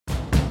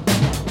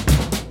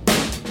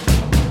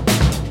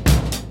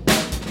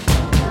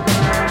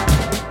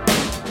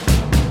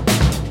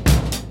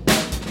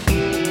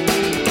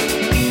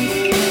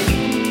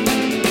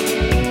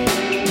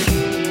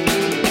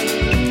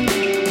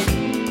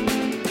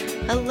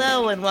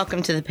Hello and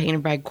welcome to the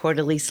Painted Bride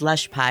Quarterly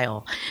Slush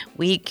Pile.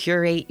 We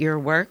curate your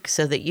work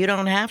so that you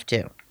don't have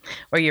to.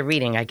 Or your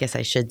reading, I guess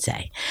I should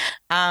say.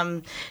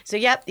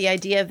 The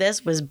idea of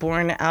this was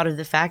born out of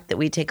the fact that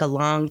we take a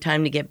long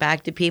time to get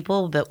back to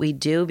people, but we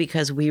do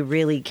because we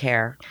really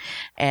care.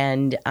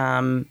 And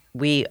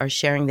we are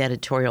sharing the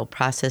editorial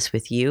process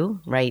with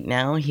you right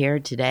now here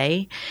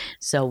today.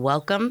 So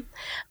welcome.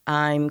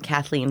 I'm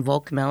Kathleen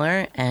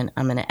Volkmiller, and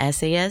I'm an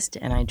essayist,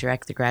 and I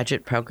direct the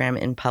graduate program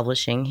in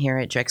publishing here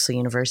at Drexel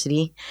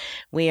University.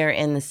 We are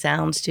in the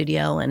sound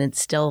studio, and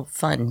it's still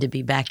fun to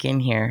be back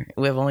in here.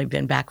 We've only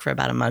been back for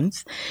about a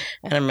month,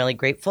 and I'm really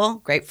grateful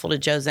to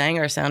Joe Zhang,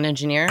 our sound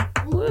engineer.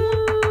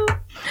 Woo!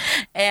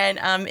 And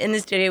in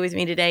the studio with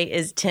me today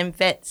is Tim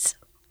Fitz.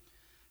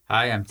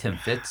 Hi, I'm Tim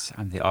Fitz.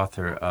 I'm the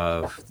author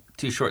of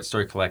 2 short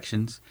story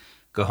collections,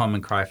 Go Home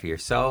and Cry for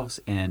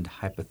Yourselves and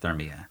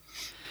Hypothermia.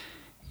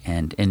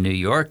 And in New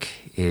York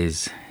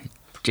is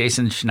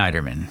Jason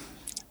Schneiderman.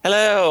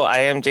 Hello, I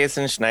am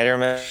Jason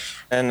Schneiderman,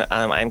 and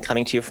I'm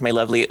coming to you from my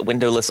lovely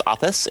windowless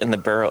office in the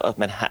borough of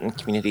Manhattan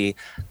Community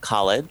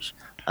College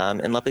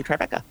in lovely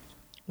Tribeca.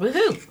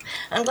 Woohoo!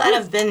 I'm glad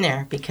I've been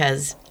there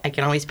because I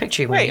can always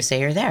picture you when you say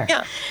you're there.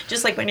 Yeah.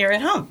 Just like when you're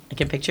at home. I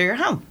can picture your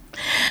home.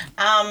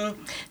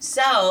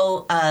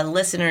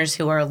 Listeners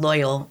who are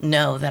loyal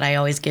know that I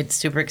always get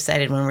super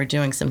excited when we're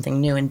doing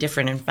something new and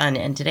different and fun.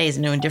 And today's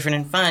new and different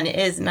and fun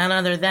is none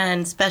other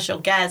than special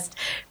guest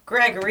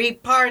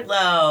Gregory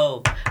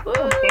Pardlow. Woo!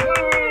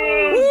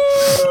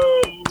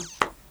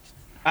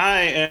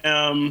 I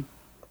am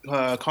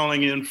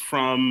calling in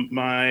from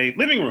my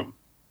living room.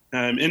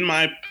 I'm in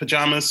my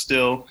pajamas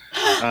still.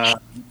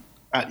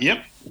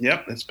 Yep.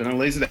 It's been a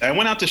lazy day. I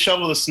went out to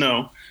shovel the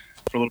snow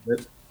for a little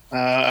bit.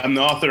 I'm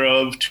the author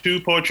of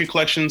 2 poetry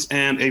collections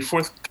and a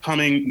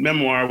forthcoming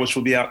memoir, which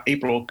will be out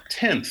April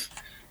 10th,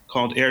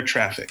 called Air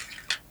Traffic.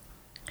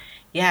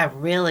 Yeah,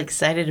 real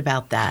excited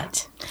about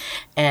that.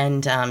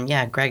 And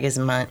Greg has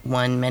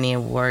won many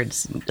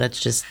awards.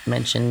 Let's just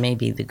mention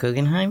maybe the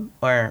Guggenheim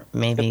or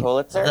maybe the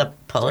Pulitzer. The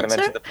Pulitzer? Want to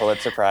mention the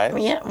Pulitzer Prize?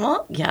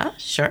 Yeah,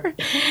 sure.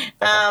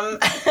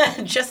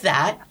 Just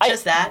that.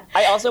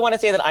 I also want to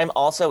say that I'm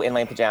also in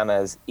my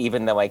pajamas,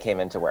 even though I came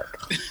into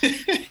work.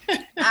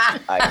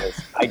 I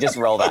just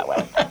roll that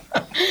way.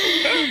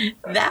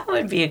 That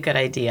would be a good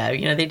idea.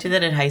 You know, they do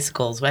that at high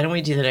schools. Why don't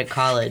we do that at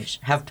college?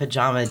 Have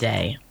pajama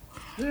day.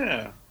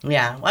 Yeah.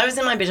 Yeah. Well, I was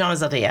in my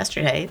pajamas all day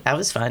yesterday. That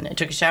was fun. I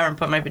took a shower and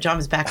put my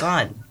pajamas back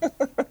on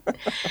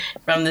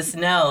from the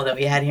snow that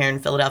we had here in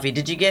Philadelphia.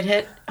 Did you get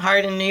hit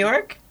hard in New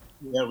York?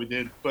 Yeah, we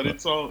did. But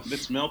it's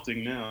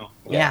melting now.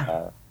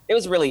 Yeah. It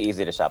was really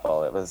easy to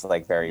shovel. It was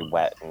like very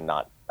wet and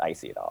not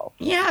icy at all.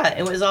 Yeah,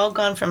 it was all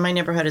gone from my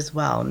neighborhood as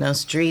well. No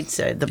streets.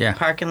 The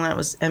parking lot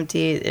was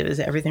empty.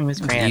 Everything was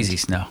grand. Easy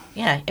snow.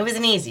 Yeah, it was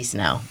an easy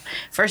snow.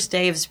 First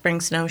day of spring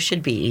snow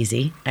should be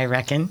easy, I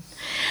reckon.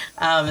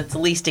 It's the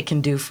least it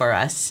can do for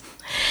us.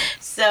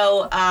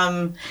 So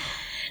I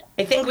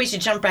think we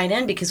should jump right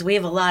in because we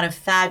have a lot of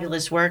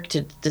fabulous work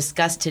to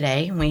discuss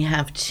today. We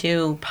have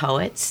 2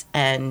 poets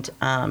and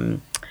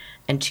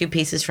 2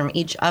 pieces from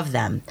each of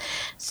them.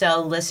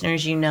 So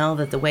listeners, you know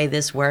that the way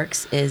this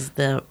works is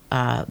the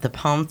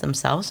poems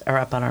themselves are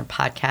up on our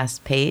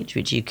podcast page,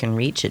 which you can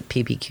reach at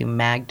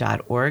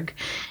ppqmag.org.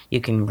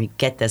 You can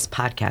get this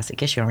podcast. I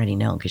guess you already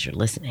know because you're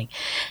listening.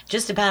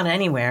 Just about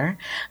anywhere.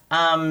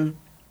 So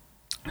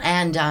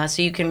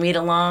you can read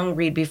along,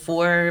 read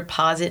before,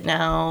 pause it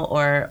now,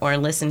 or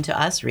listen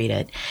to us read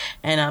it.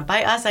 And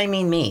by us, I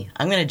mean me.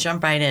 I'm going to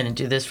jump right in and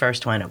do this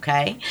first one,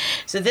 okay?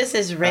 So this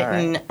is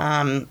written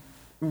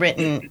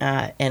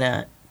in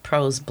a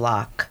prose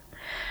block.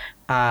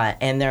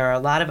 And there are a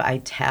lot of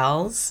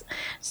itals.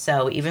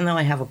 So even though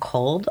I have a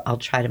cold, I'll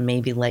try to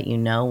maybe let you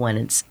know when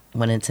it's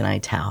an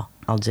ital.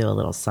 I'll do a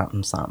little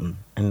something,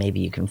 and maybe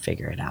you can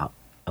figure it out,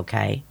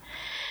 okay?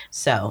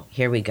 So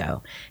here we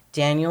go.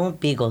 Daniel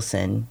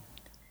Beagleson,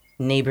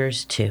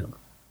 Neighbors 2.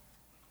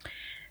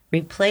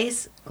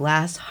 Replace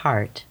glass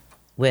heart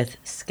with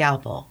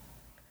scalpel.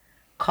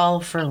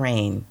 Call for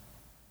rain.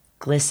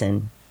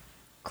 Glisten.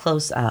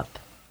 Close up.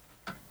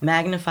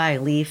 Magnify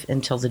leaf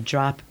until the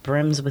drop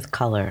brims with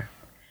color.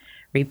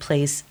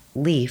 Replace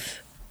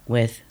leaf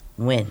with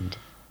wind.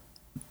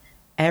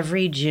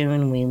 Every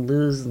June we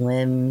lose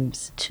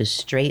limbs to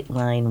straight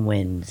line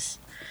winds.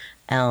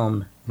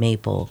 Elm,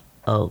 maple,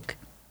 oak,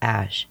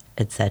 ash,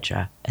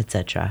 etc.,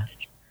 etc.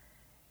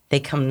 They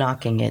come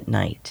knocking at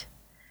night.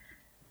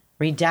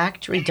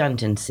 Redact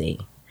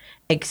redundancy.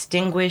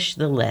 Extinguish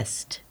the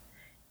list.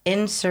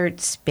 Insert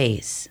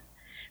space.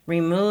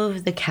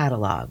 Remove the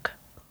catalog.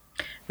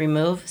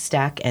 Remove,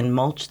 stack, and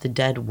mulch the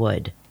dead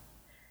wood.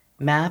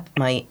 Map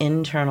my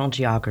internal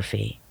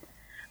geography.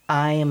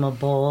 I am a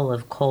bowl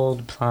of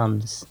cold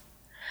plums.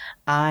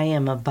 I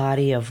am a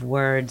body of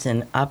words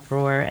in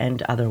uproar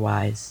and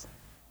otherwise.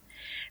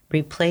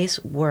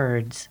 Replace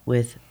words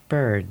with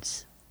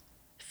birds.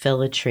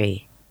 Fill a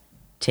tree.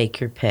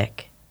 Take your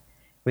pick.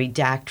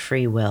 Redact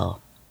free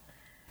will.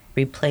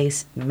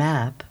 Replace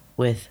map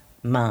with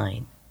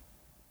mine.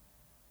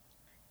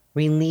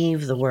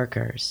 Relieve the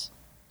workers.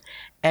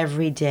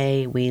 Every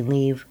day we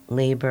leave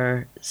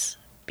labors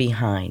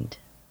behind.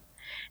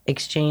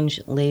 Exchange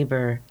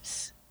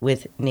labors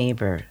with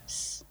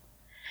neighbors.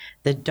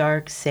 The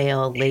dark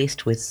sail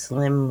laced with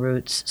slim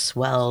roots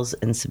swells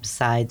and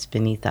subsides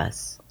beneath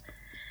us.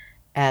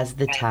 As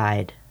the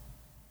tide.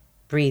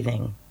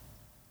 Breathing.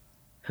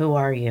 Who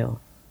are you?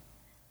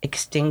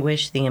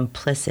 Extinguish the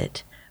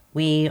implicit.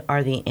 We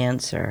are the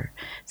answer.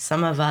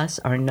 Some of us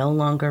are no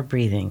longer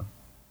breathing.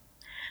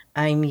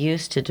 I'm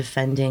used to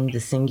defending the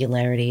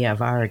singularity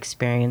of our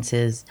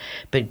experiences,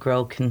 but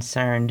grow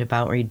concerned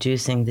about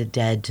reducing the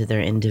dead to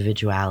their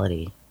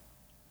individuality.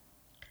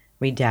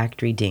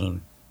 Redact,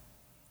 redeem.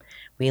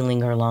 We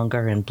linger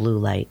longer in blue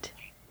light.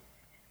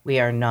 We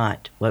are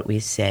not what we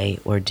say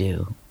or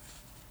do.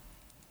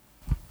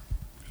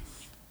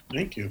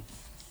 Thank you.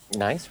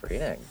 Nice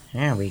reading.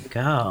 There we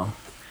go.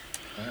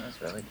 That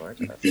was really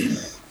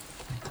gorgeous.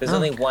 There's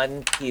only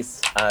one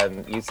piece.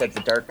 You said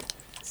the dark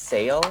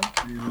sail.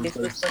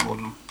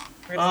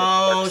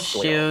 Oh,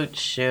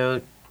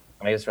 shoot.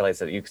 I just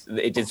realized that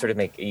it did sort of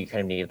make you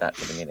kind of needed that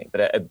for the meaning,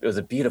 but it was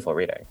a beautiful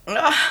reading.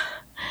 Now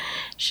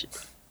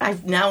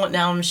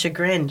I'm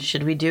chagrined.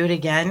 Should we do it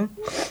again?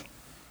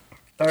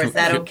 Or is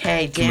that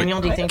okay? Daniel,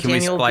 do you think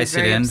Daniel will be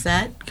very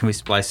upset? Can we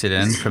splice it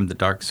in from the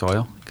dark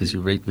soil? Because you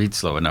read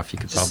slow enough, you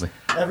could probably...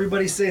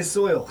 Everybody say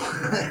soil.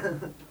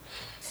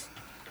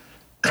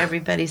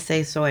 Everybody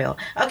say soil.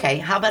 Okay,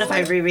 how about if I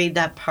reread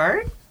that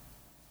part?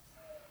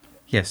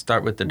 Yeah,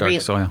 start with the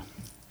dark soil.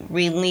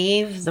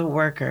 Relieve the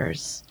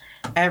workers.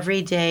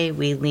 Every day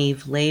we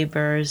leave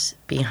labors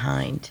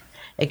behind.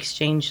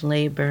 Exchange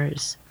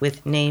labors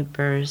with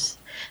neighbors.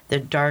 The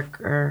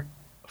darker...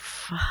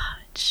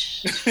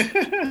 Fudge.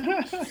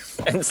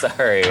 I'm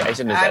sorry. I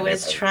shouldn't have said I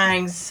was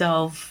trying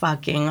so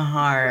fucking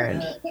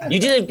hard. You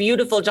did a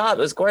beautiful job.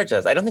 It was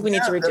gorgeous. I don't think we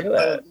need to redo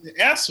it. The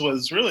S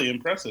was really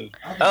impressive.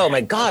 Oh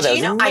my God, that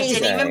was amazing. I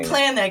didn't even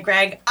plan that,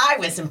 Greg. I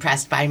was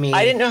impressed by me.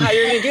 I didn't know how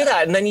you were going to do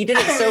that, and then you did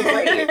it so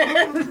great.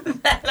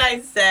 Then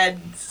I said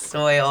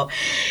soil.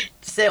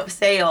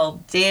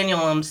 Sail. Daniel,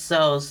 I'm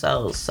so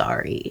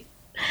sorry.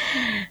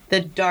 The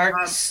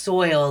dark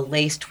soil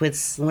laced with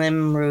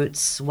slim roots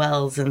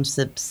swells and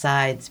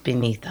subsides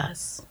beneath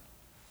us.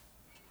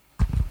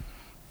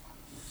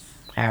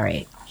 All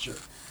right. Sure.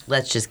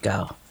 Let's just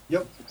go.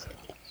 Yep.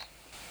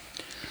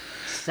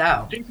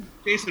 So,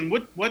 Jason,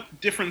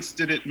 what difference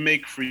did it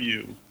make for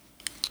you?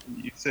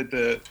 You said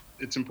that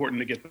it's important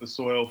to get the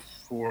soil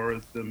for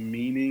the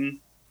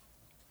meaning.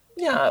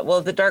 Yeah,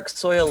 well, the dark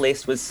soil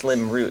laced with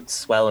slim roots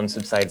swell and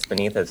subsides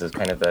beneath us is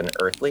kind of an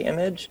earthly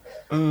image.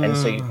 And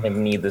so you kind of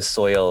need the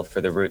soil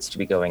for the roots to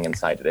be going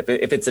inside it.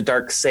 If it's a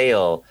dark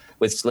sail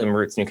with slim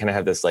roots and you kind of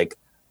have this like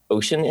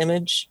ocean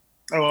image.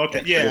 Oh,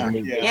 okay. Yeah.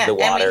 The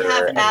water. And we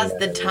have as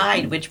the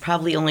tide, which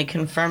probably only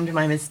confirmed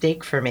my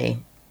mistake for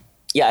me.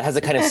 Yeah, it has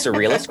a kind of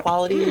surrealist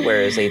quality,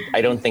 whereas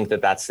I don't think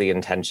that that's the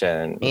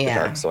intention with the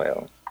dark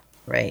soil.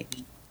 Right.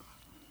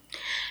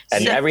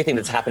 And everything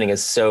that's happening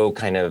is so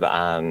kind of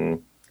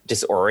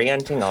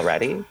disorienting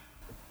already.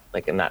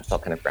 And that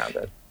felt kind of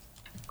grounded.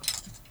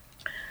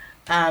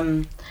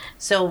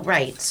 So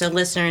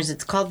listeners,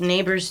 it's called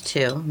Neighbors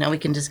 2. Now we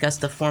can discuss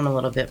the form a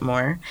little bit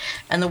more.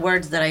 And the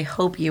words that I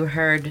hope you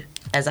heard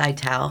as I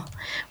tell,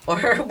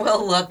 or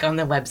will look on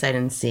the website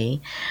and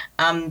see.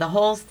 The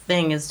whole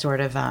thing is sort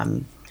of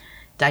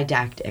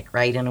didactic,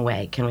 right, in a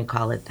way. Can we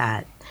call it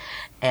that?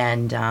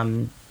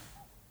 And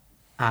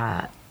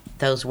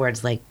those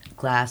words like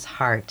glass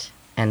heart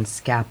and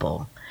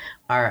scalpel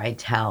are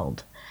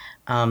itelled.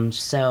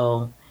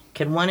 So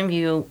can one of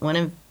you,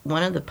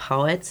 one of the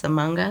poets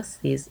among us,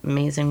 these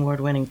amazing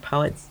award-winning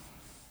poets,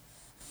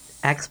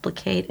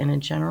 explicate in a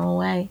general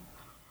way?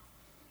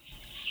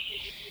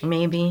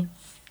 Maybe.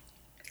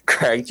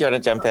 Craig, do you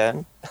want to jump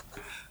in?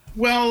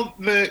 Well,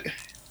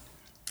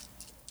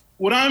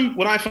 what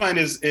I find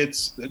is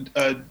it's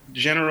a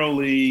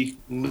generally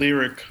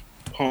lyric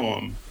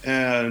poem,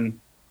 and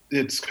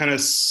it's kind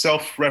of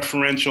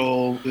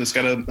self-referential. It's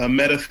got a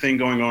meta thing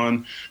going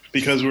on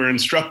because we're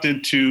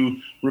instructed to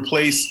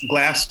replace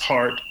glass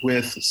heart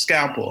with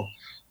scalpel,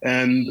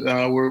 and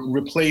we're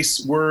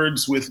replace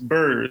words with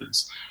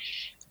birds.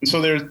 And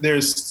so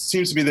there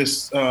seems to be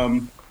this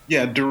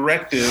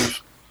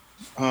directive,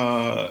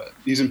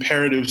 these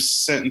imperative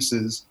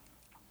sentences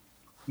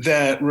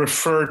that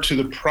refer to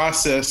the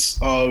process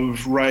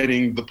of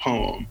writing the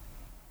poem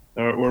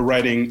or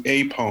writing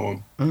a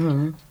poem.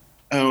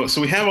 Mm-hmm.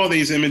 So we have all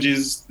these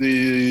images,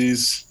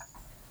 these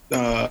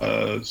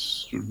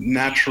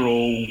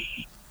natural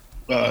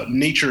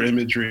nature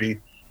imagery,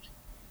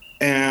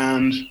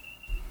 and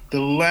the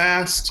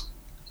last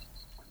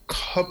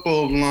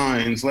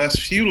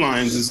few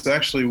lines is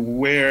actually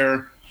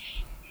where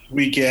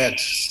we get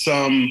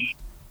some,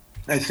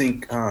 I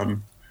think,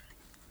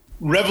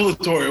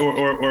 revelatory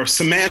or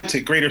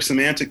semantic, greater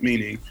semantic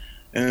meaning.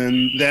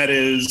 And that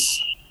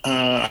is,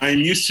 I'm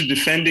used to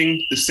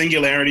defending the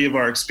singularity of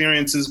our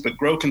experiences, but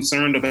grow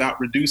concerned about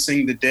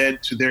reducing the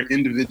dead to their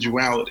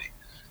individuality.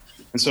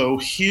 And so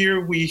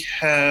here we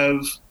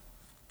have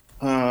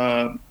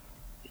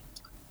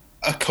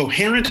a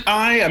coherent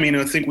I. I mean,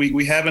 I think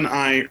we have an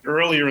I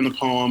earlier in the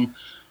poem.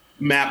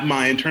 Map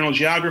my internal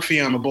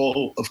geography. I'm a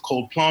bowl of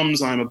cold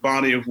plums. I'm a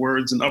body of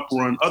words and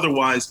uproar and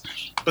otherwise.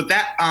 But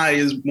that I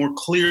is more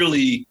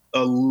clearly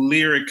a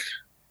lyric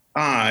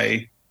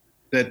I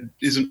that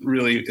isn't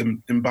really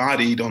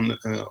embodied on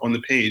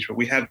the page. But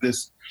we have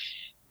this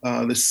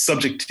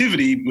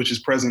subjectivity which is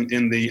present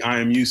in the I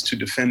am used to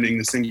defending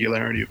the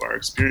singularity of our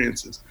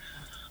experiences.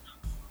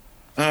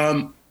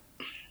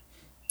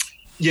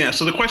 Yeah.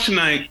 So the question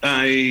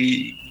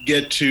I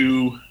get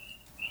to,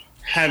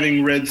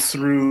 having read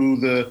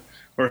through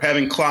or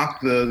having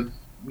clocked the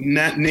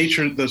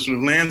nature, the sort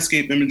of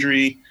landscape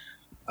imagery,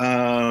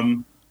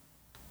 and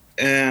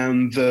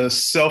the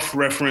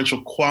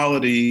self-referential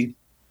quality,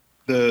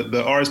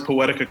 the ars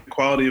poetica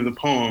quality of the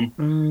poem,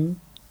 mm-hmm.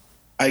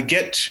 I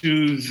get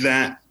to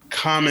that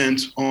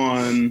comment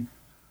on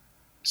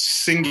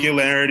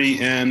singularity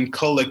and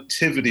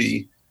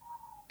collectivity,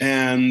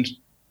 and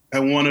I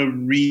want to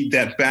read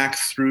that back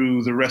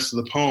through the rest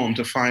of the poem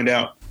to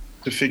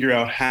figure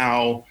out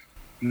how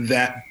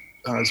that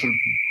sort of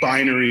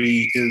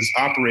binary is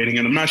operating,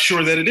 and I'm not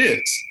sure that it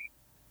is.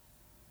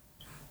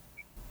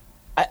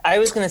 I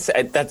was going to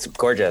say, that's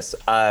gorgeous.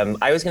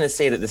 I was going to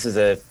say that this is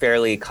a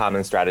fairly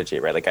common strategy,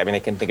 right? Like, I mean, I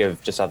can think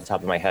of just off the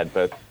top of my head,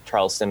 both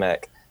Charles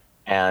Simic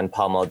and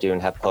Paul Muldoon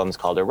have poems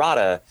called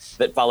errata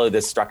that follow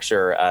this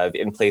structure of,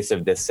 in place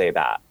of this, say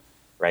that,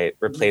 right?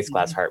 Replace mm-hmm.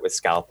 glass heart with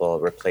scalpel,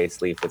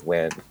 replace leaf with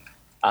wind.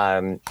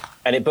 And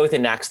it both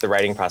enacts the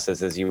writing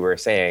process, as you were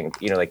saying,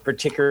 like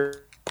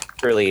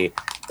particularly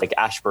like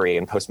Ashbery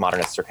and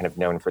postmodernists are kind of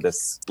known for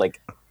this,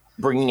 like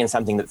bringing in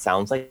something that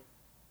sounds like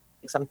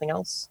something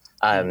else.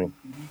 And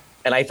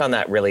I found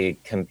that really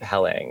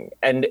compelling.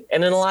 And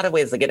in a lot of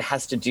ways, like it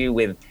has to do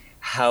with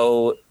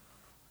how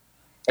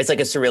it's like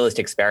a surrealist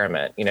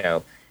experiment,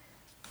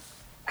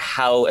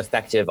 how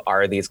effective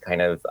are these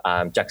kind of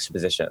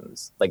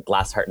juxtapositions, like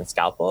glass heart and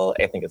scalpel?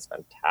 I think it's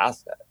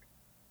fantastic.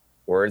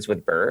 Words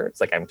with birds,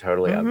 like I'm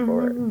totally on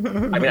board.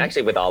 I mean,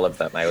 actually with all of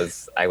them, I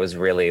was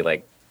really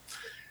like,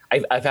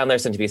 I found there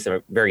to be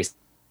some very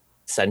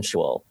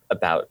sensual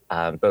about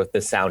both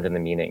the sound and the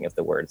meaning of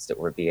the words that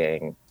were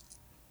being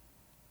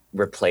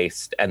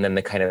replaced, and then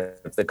the kind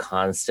of the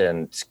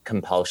constant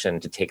compulsion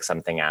to take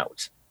something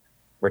out,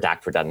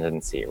 redact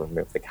redundancy,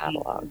 remove the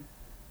catalog.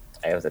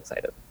 I was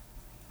excited.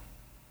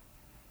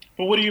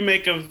 But what do you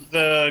make of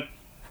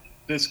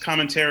this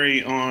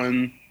commentary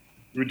on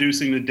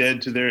reducing the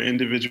dead to their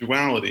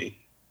individuality?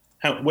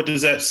 What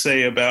does that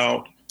say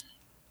about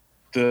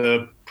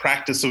the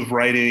practice of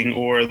writing,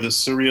 or the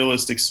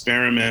surrealist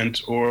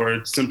experiment,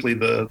 or simply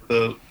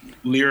the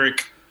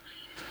lyric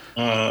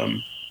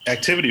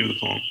activity of the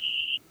poem?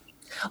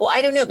 Well,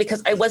 I don't know,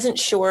 because I wasn't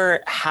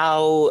sure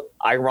how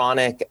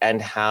ironic and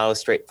how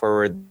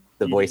straightforward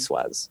the voice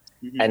was.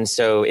 Mm-hmm. And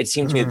so it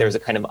seemed to me that there was a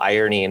kind of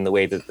irony in the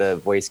way that the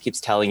voice keeps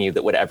telling you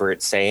that whatever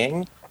it's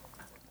saying,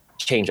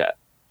 change it.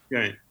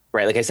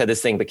 Right. Like I said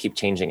this thing, but keep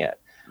changing it.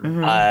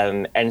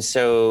 Mm-hmm. And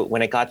so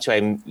when it got to,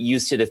 I'm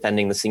used to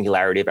defending the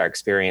singularity of our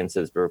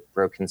experiences,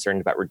 we're concerned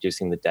about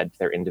reducing the dead to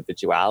their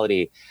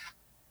individuality.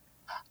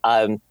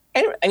 And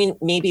I mean,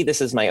 maybe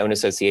this is my own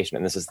association,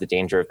 and this is the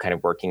danger of kind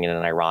of working in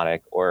an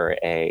ironic or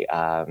a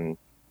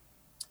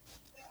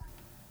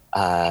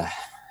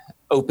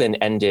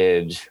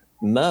open-ended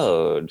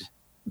mode,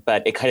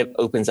 but it kind of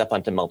opens up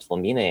onto multiple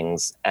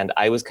meanings. And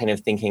I was kind of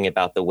thinking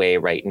about the way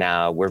right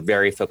now we're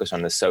very focused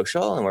on the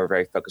social and we're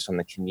very focused on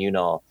the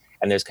communal.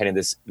 And there's kind of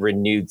this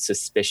renewed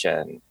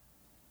suspicion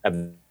of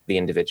the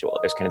individual.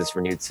 There's kind of this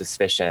renewed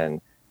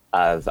suspicion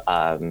of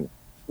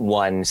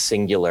one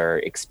singular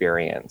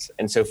experience.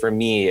 And so for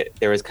me,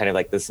 there was kind of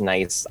like this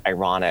nice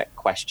ironic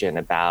question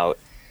about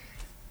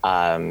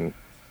how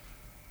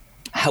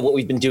what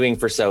we've been doing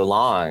for so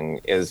long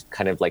is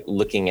kind of like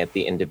looking at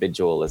the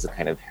individual as a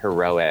kind of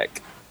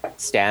heroic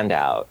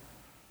standout.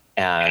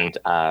 And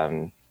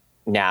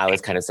now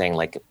is kind of saying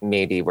like,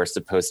 maybe we're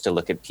supposed to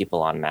look at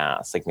people en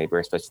masse. Like maybe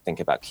we're supposed to think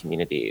about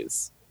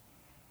communities.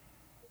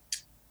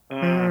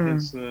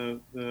 It's the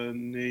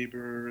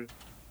neighbor.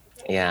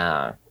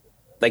 Yeah.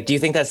 Like, do you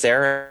think that's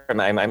there? Am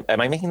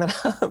I making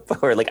that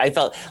up? Or like, I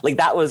felt like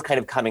that was kind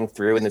of coming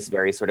through in this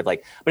very sort of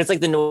like, but it's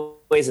like the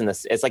noise in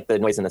this, it's like the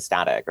noise in the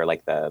static, or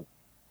like the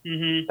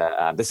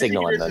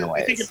signal and the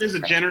noise. I think it is a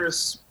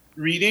generous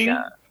reading,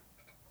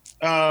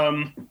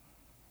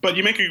 but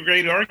you make a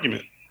great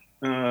argument.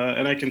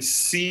 And I can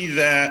see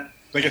that,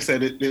 like I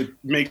said, it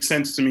makes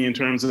sense to me in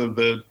terms of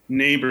the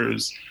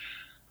neighbors,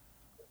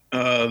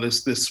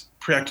 this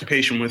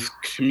preoccupation with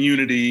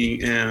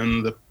community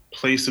and the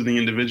place of the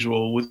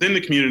individual within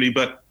the community.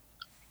 But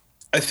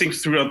I think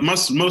throughout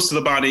most of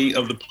the body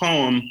of the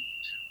poem,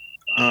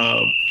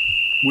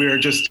 we're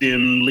just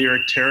in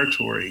lyric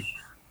territory.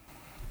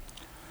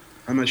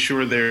 I'm not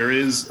sure there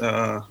is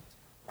that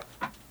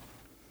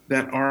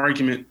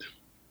argument,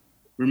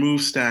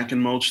 remove, stack,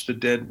 and mulch the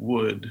dead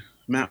wood,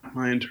 map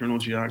my internal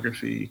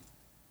geography,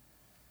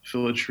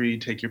 fill a tree,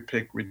 take your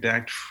pick,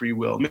 redact free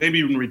will, maybe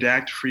even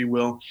redact free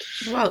will.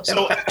 Well,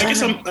 so I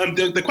guess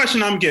the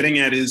question I'm getting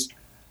at is,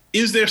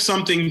 is there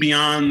something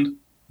beyond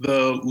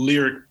the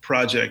lyric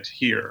project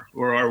here,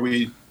 or are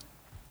we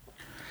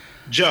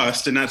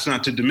just, and that's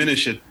not to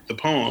diminish it, the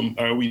poem,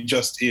 are we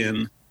just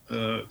in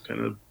a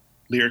kind of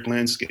lyric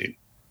landscape?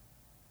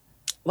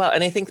 Well,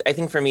 and I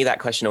think for me that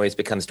question always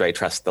becomes, do I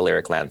trust the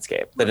lyric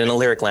landscape? But in a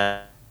lyric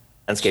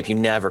landscape, you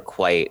never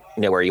quite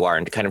know where you are,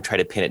 and to kind of try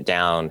to pin it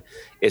down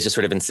is just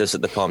sort of insist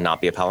that the poem not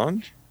be a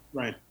poem.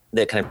 Right.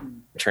 That kind of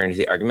turns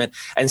the argument.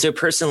 And so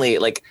personally,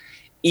 like,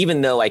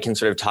 even though I can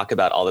sort of talk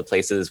about all the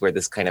places where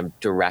this kind of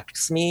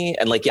directs me,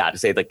 and like, to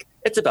say like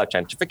it's about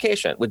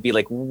gentrification would be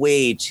like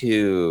way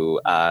too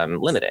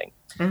limiting.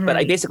 Mm-hmm. But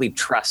I basically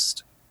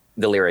trust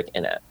the lyric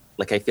in it.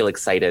 Like I feel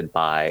excited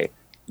by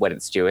what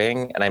it's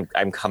doing, and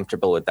I'm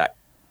comfortable with that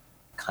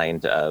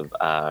kind of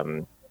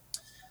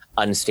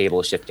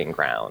unstable shifting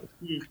ground.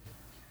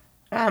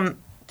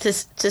 To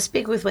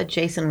speak with what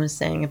Jason was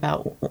saying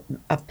about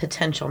a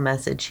potential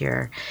message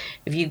here,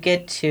 if you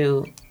get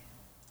to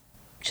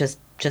just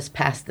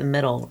past the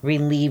middle,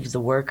 relieve the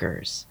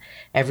workers.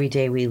 Every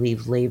day we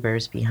leave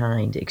labors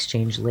behind,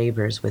 exchange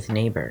labors with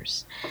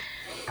neighbors.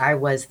 I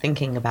was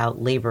thinking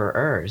about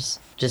laborers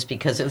just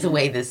because of the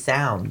way this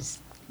sounds,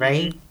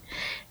 right?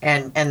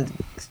 And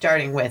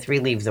starting with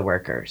relieve the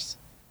workers.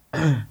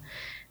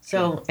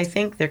 So I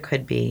think there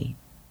could be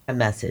a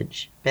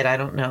message, but I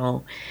don't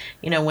know.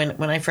 You know,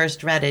 when I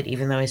first read it,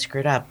 even though I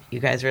screwed up, you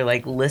guys were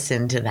like,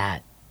 listen to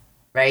that,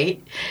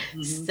 right?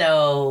 Mm-hmm.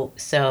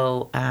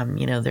 So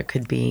you know, it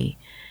could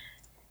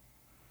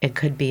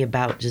be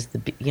about just the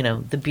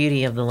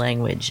beauty of the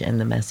language,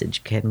 and the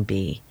message can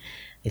be,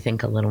 I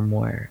think, a little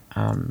more.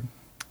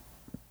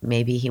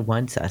 Maybe he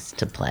wants us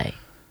to play.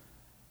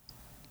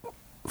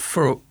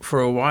 For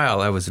a while,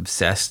 I was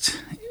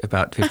obsessed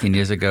about 15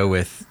 years ago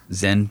with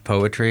Zen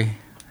poetry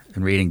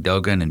and reading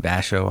Dogen and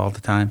Basho all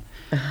the time.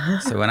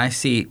 So when I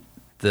see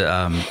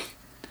the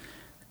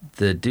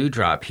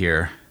dewdrop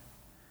here,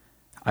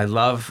 I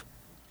love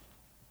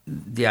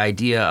the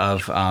idea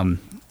of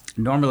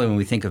normally when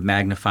we think of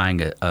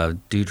magnifying a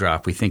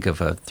dewdrop, we think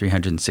of a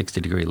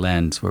 360-degree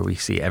lens where we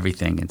see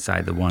everything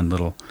inside the one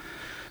little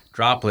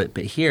droplet.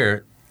 But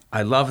here,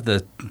 I love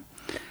the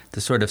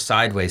sort of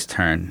sideways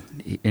turn,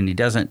 and he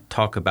doesn't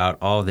talk about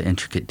all the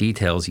intricate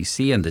details you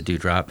see in the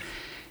dewdrop.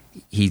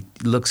 He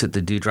looks at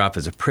the dewdrop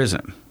as a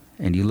prism,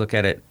 and you look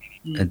at it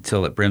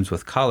until it brims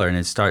with color, and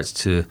it starts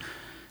to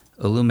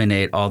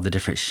illuminate all the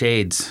different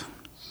shades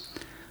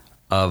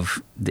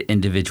of the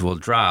individual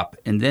drop.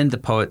 And then the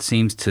poet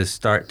seems to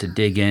start to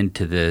dig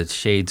into the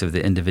shades of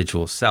the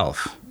individual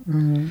self,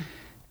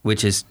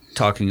 which is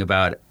talking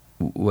about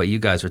what you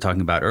guys were talking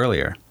about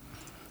earlier.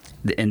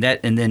 And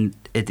then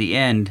at the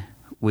end,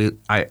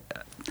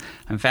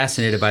 I'm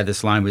fascinated by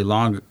this line, we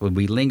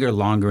linger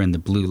longer in the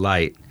blue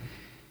light.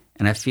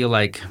 And I feel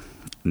like,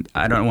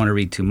 I don't want to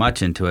read too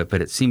much into it,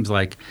 but it seems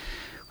like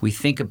we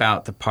think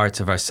about the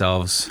parts of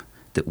ourselves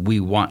that we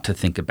want to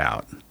think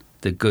about,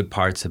 the good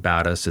parts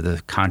about us or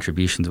the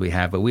contributions we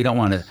have, but we don't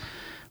want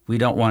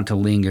to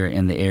linger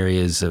in the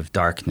areas of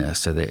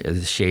darkness or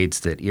the shades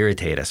that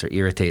irritate us or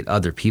irritate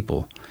other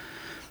people.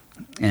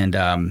 And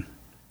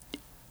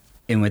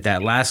with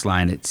that last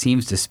line, it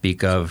seems to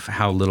speak of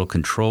how little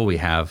control we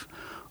have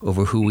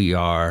over who we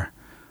are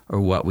or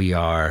what we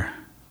are,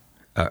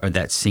 or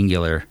that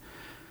singular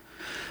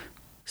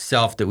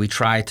self that we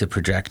try to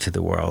project to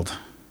the world.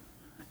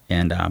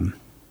 And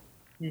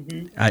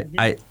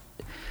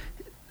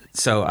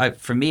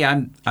for me,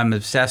 I'm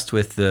obsessed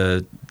with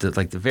the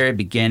very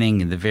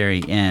beginning and the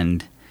very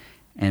end,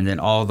 and then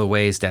all the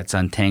ways that's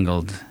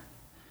untangled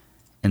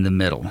in the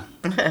middle.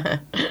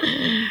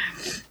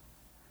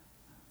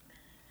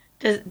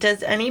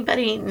 Does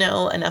anybody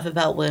know enough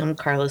about William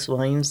Carlos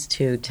Williams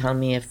to tell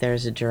me if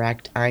there's a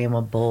direct "I am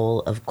a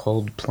bowl of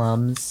cold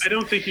plums"? I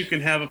don't think you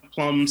can have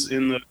plums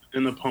in the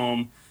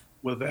poem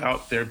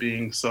without there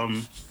being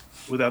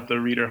without the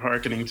reader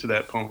hearkening to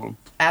that poem.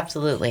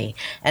 Absolutely.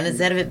 And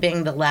instead of it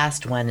being the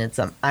last one, it's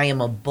I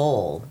am a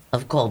bowl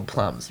of cold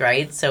plums,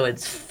 right? So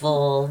it's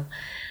full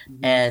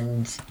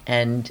and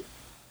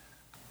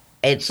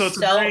it's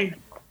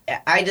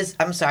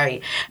I'm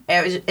sorry.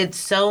 It's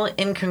so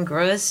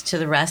incongruous to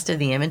the rest of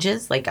the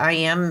images. Like I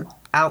am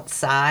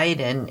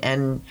outside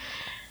and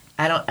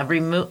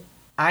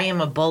I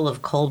am a bowl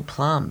of cold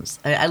plums.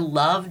 I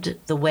loved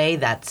the way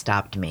that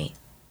stopped me.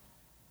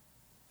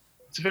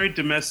 It's a very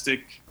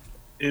domestic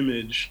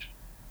image.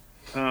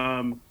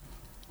 And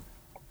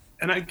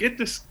I get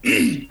this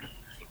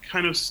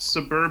kind of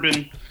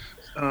suburban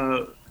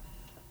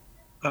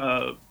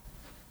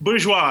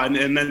bourgeois,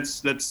 and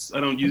that's I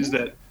don't use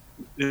that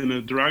in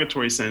a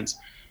derogatory sense.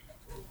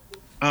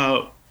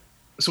 So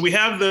we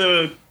have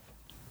the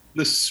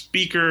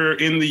speaker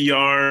in the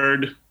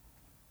yard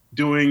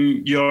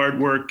doing yard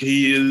work.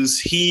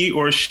 He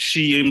or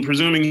she, I'm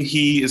presuming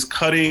he is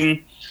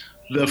cutting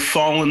the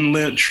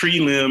fallen tree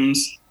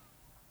limbs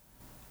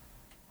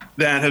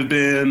that have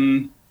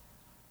been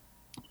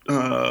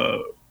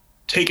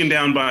taken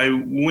down by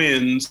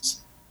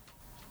winds.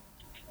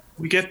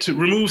 We get to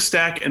remove,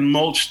 stack, and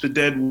mulch the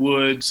dead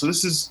wood. So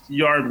this is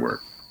yard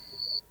work.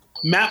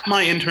 map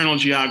my internal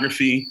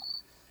geography.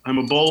 I'm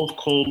a bowl of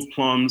cold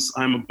plums.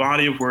 I'm a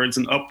body of words,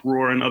 an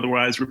uproar and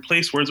otherwise.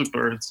 Replace words with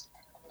birds.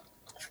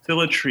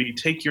 Fill a tree.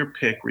 Take your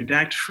pick.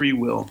 Redact free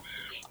will.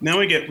 Now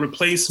we get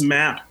replace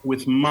map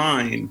with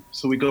mine.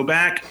 So we go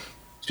back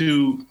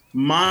to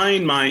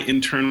mine my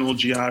internal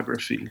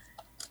geography,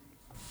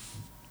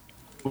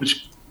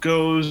 which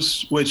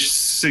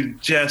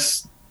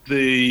suggests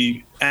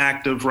the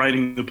act of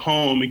writing the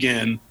poem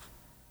again.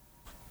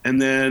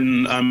 And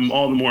then I'm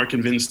all the more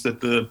convinced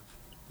that the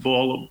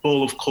bowl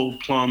of cold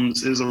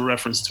plums is a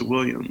reference to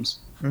Williams.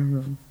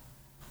 Mm-hmm.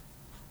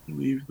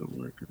 Leave the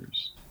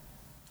workers.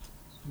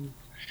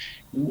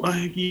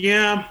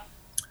 Yeah.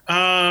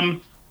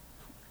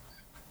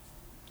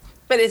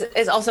 But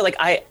it's also like,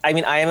 I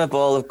mean, I am a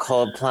bowl of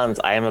cold plums.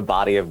 I am a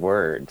body of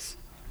words,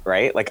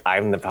 right? Like,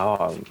 I'm the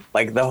poem.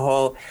 Like, that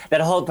whole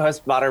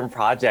postmodern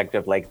project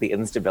of like the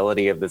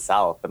instability of the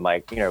South and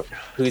like, you know,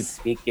 who's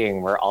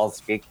speaking? We're all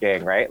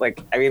speaking, right?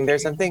 Like, I mean,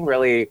 there's something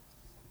really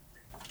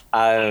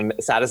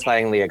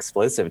satisfyingly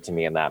explosive to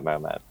me in that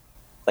moment.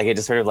 Like, it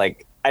just sort of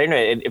like, I don't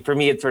know, for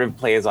me, it sort of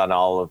plays on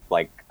all of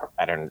like,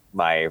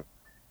 my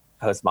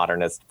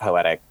postmodernist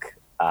poetic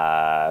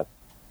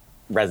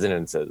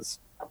resonances.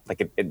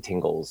 Like it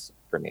tingles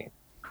for me.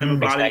 I'm a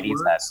body of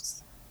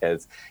words.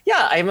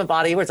 I am a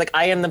body of words. Like,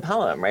 I am the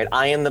poem, right?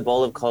 I am the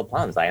bowl of cold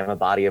plums. I am a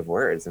body of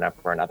words, and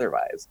uproar and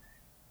otherwise.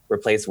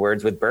 Replace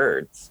words with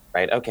birds,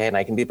 right? Okay, and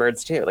I can be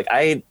birds too. Like,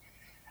 I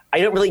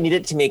don't really need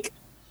it to make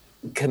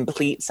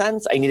complete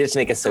sense. I need it to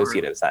make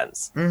associative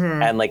sense.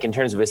 Mm-hmm. And like, in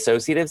terms of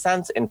associative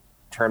sense, in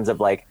terms of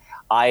like,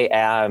 I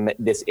am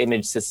this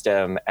image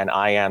system and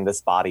I am this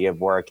body of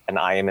work and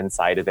I am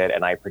inside of it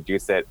and I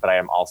produce it, but I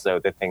am also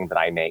the thing that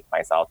I make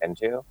myself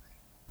into.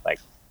 Like,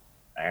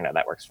 I don't know,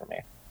 that works for me.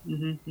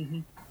 Mm-hmm,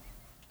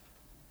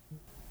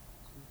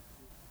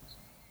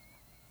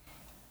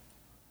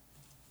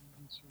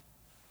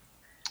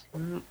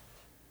 mm-hmm.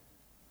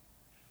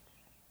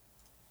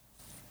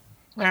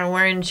 Well,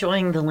 we're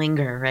enjoying the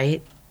linger,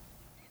 right?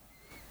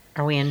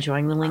 Are we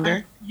enjoying the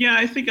linger?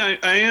 I think I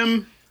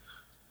am.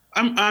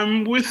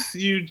 I'm with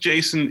you,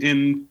 Jason,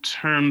 in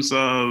terms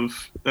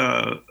of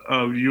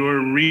your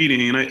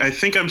reading, and I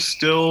think I'm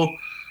still.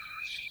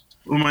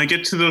 When I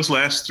get to those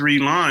last three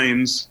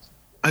lines,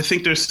 I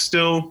think there's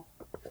still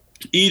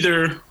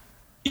either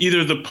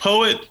the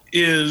poet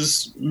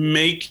is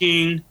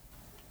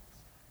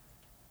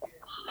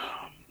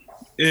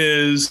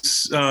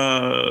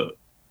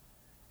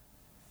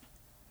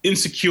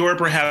insecure,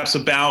 perhaps,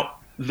 about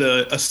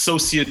the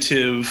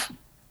associative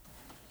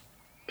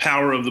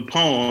power of the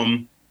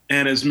poem,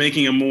 and is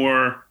making a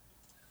more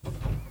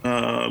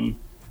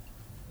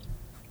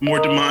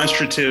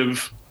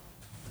demonstrative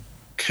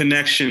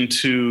connection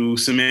to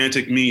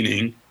semantic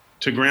meaning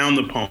to ground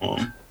the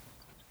poem,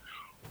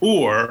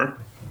 or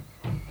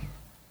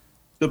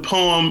the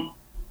poem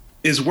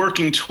is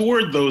working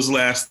toward those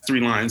last three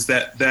lines,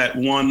 that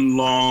one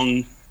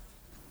long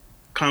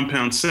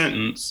compound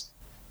sentence,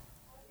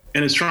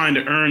 and is trying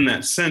to earn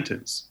that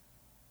sentence.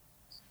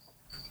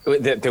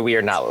 That we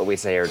are not what we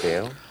say or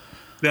do?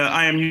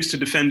 I am used to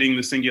defending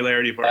the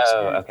singularity of our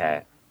experience.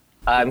 Okay.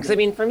 Because I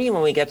mean, for me,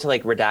 when we get to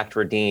like redact,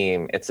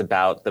 redeem, it's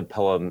about the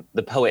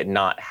poet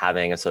not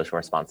having a social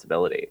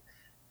responsibility,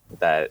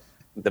 that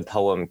the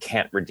poem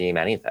can't redeem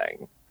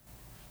anything,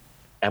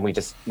 and we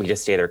just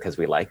stay there because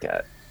we like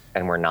it,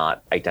 and we're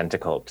not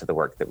identical to the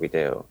work that we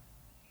do.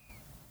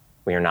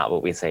 We are not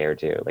what we say or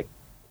do. Like,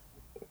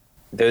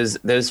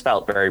 those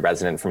felt very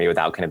resonant for me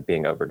without kind of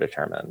being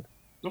overdetermined.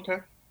 Okay,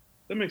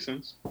 that makes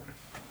sense.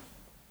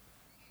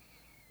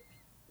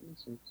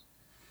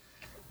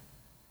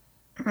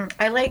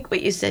 I like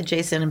what you said,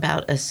 Jason,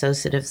 about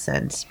associative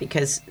sense,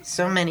 because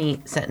so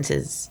many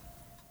sentences,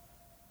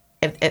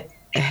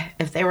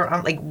 if they were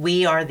on, like,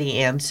 we are the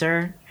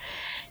answer,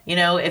 you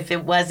know, if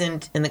it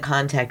wasn't in the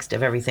context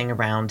of everything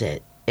around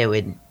it, it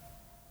would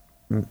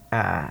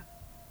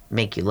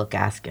make you look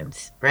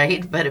askance,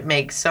 right? But it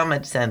makes so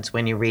much sense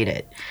when you read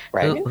it.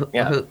 Right.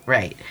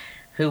 Right.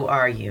 Who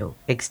are you?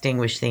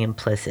 Extinguish the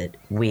implicit.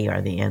 We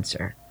are the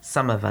answer.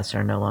 Some of us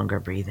are no longer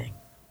breathing.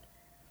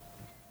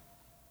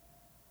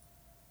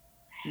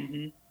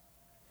 Mm-hmm.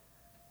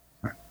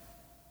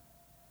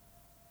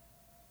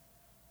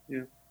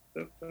 Yeah,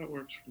 that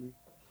works for me.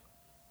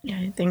 Yeah,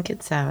 I think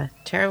it's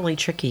terribly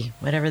tricky,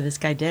 whatever this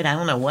guy did. I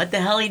don't know what the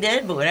hell he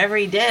did, but whatever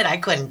he did, I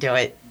couldn't do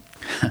it.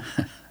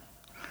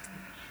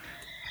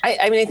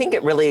 I mean, I think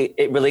it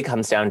really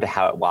comes down to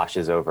how it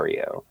washes over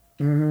you.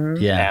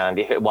 Mm-hmm. Yeah. And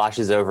if it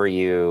washes over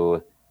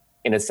you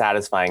in a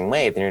satisfying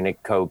way, then you're going to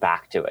go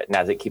back to it. And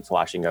as it keeps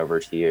washing over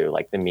to you,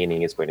 like, the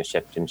meaning is going to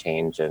shift and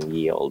change and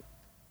yield.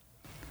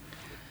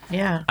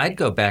 Yeah. I'd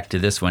go back to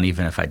this one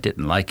even if I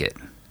didn't like it.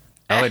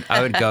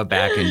 I would go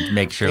back and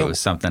make sure it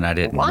was something I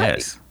didn't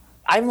miss.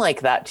 I'm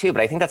like that too,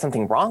 but I think that's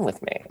something wrong with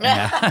me.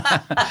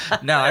 Yeah.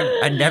 No,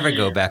 I never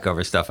go back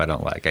over stuff I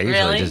don't like. I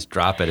usually just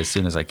drop it as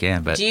soon as I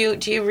can. But do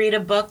you read a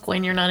book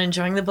when you're not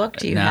enjoying the book?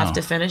 Do you have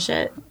to finish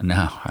it?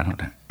 No, I don't.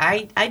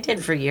 I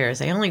did for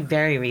years. I only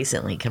very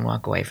recently can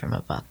walk away from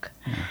a book.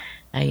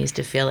 I used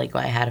to feel like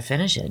I had to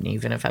finish it,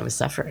 even if I was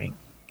suffering.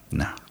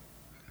 No.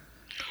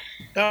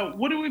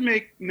 What do we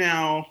make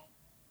now?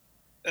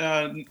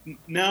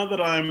 Now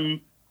that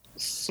I'm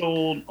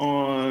sold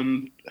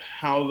on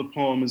how the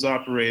poem is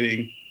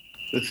operating,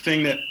 the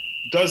thing that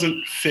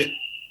doesn't fit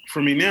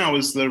for me now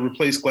is the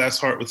replace glass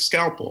heart with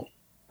scalpel.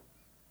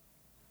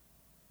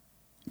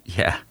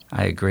 Yeah,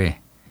 I agree.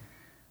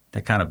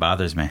 That kind of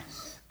bothers me.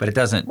 But it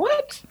doesn't.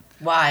 What?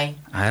 Why?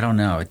 I don't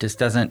know. It just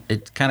doesn't.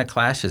 It kind of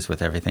clashes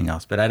with everything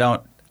else. But I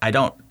don't.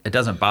 It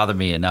doesn't bother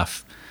me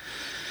enough.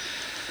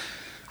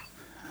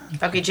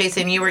 Okay,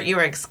 Jason, you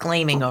were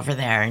exclaiming over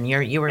there, and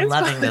you were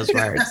loving those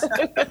words.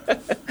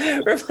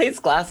 Replace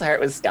glass heart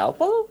with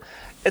scalpel?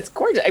 It's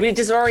gorgeous. I mean, it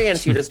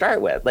disorients you to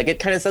start with. Like, it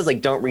kind of says, like,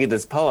 don't read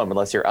this poem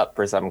unless you're up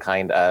for some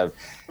kind of,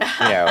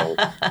 it's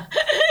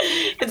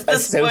the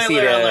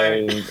spoiler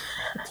alert.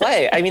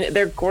 Play. I mean,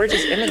 they're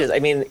gorgeous images. I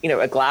mean,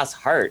 a glass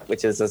heart,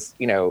 which is this,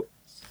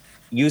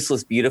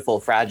 useless, beautiful,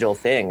 fragile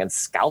thing, and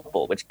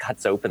scalpel, which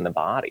cuts open the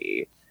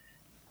body.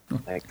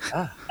 Like,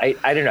 I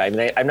don't know. I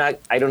mean,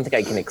 I don't think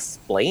I can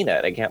explain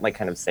it. I can't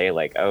kind of say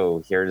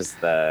oh, here's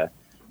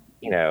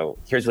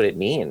here's what it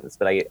means.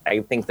 But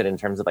I think that in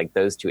terms of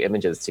those two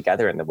images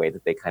together and the way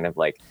that they kind of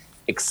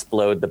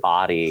explode the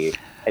body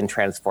and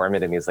transform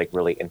it in these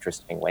really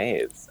interesting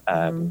ways.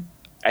 I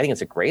think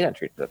it's a great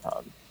entry to the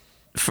poem.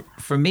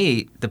 For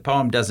me, the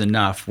poem does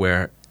enough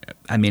where,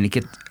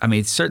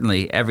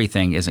 certainly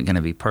everything isn't going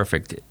to be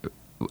perfect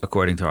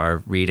according to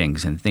our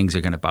readings, and things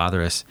are going to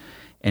bother us.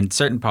 And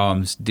certain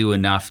poems do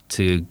enough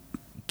to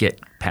get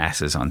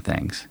passes on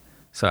things.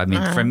 So,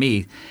 for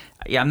me,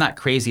 I'm not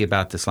crazy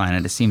about this line,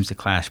 and it seems to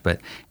clash,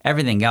 but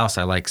everything else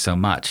I like so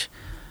much,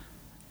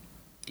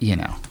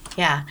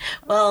 Yeah.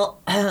 Well,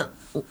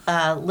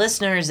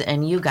 listeners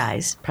and you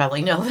guys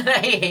probably know that I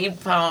hate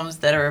poems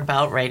that are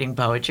about writing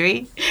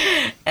poetry.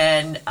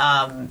 And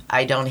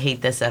I don't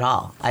hate this at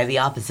all. I the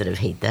opposite of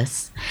hate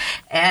this.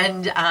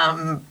 And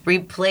I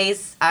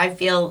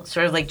feel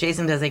sort of like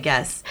Jason does, I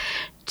guess.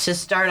 To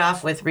start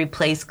off with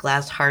replace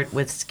glass heart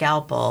with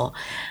scalpel,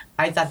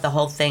 I thought the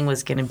whole thing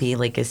was going to be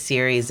a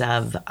series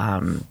of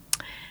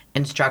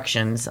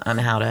instructions on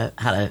how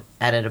to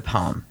edit a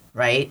poem,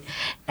 right?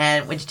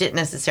 And which didn't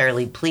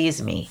necessarily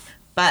please me.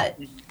 But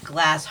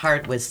glass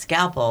heart with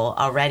scalpel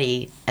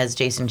already, as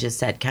Jason just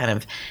said, kind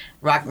of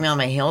rocked me on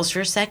my heels for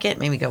a second,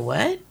 made me go,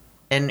 what?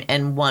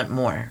 And want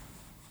more,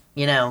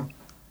 Yeah.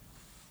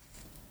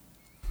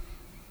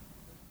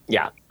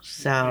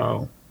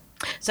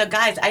 So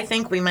guys, I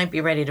think we might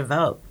be ready to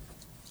vote.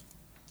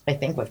 I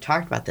think we've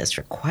talked about this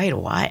for quite a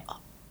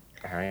while.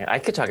 All right. I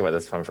could talk about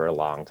this one for a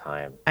long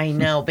time. I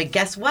know, but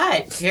guess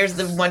what? Here's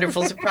the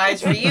wonderful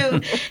surprise for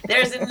you.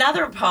 There's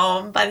another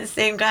poem by the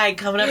same guy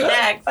coming up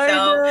next,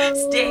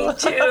 so stay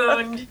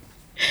tuned.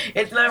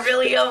 It's not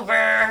really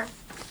over.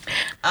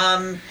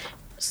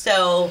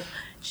 So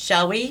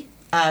shall we?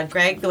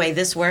 Greg, the way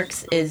this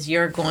works is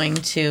you're going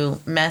to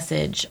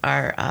message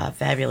our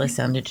fabulous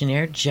sound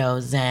engineer, Joe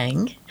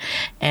Zhang,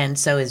 and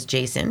so is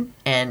Jason.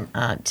 And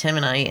Tim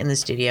and I in the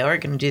studio are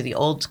going to do the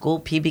old school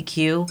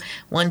PBQ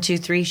 1, 2,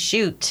 3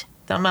 shoot.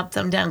 Thumb up,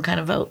 thumb down kind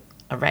of vote.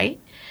 All right?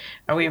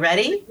 Are we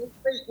ready?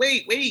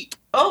 Wait.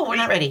 Oh, we're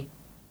not ready.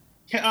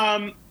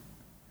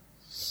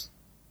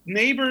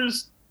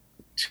 Neighbors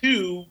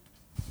 2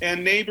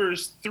 and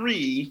Neighbors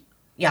 3.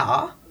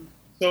 Yeah.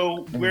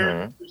 So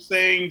we're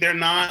saying they're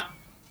not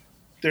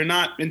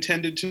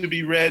intended to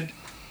be read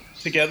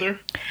together?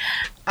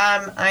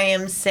 I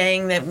am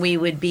saying that we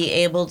would be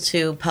able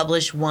to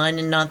publish one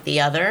and not the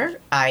other.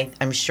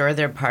 I'm sure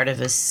they're part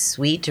of a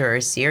suite or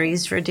a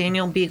series for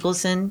Daniel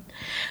Beagleson,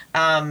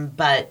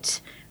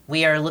 but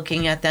we are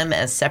looking at them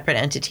as separate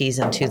entities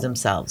unto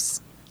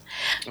themselves.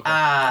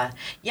 Okay.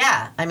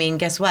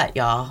 Guess what,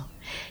 y'all?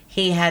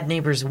 He had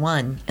Neighbors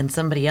 1, and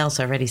somebody else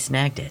already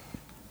snagged it.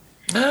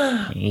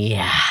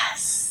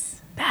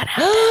 Yes. That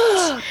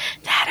happened.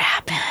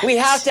 We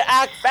have to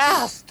act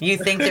fast. You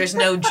think there's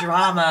no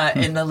drama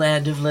in the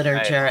land of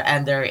literature, right.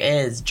 And there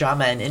is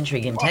drama and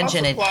intrigue and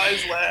tension.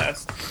 Supplies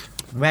last.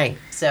 Right.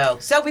 So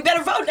we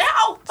better vote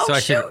now. Oh,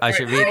 so I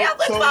should read.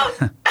 Let's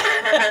vote.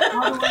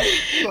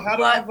 How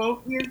do I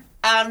vote here?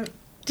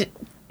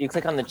 You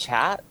click on the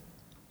chat.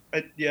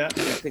 Yeah.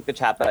 You click the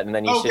chat button, and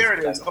then you should. Oh, there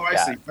it is. Oh, I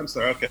see. I'm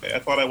sorry. Okay, I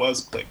thought I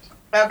was clicked.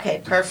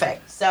 Okay,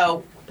 perfect.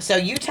 So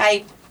you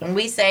type, and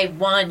we say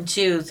 1,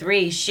 2,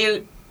 3,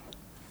 shoot.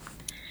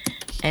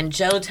 And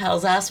Joe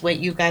tells us what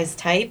you guys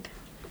type.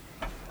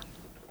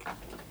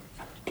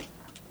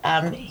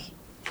 We're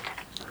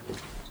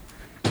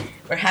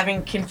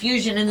having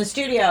confusion in the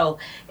studio.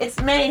 It's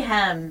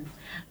mayhem.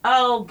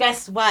 Oh,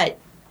 guess what?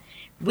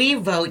 We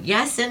vote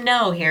yes and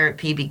no here at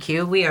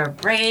PBQ. We are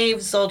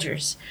brave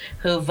soldiers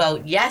who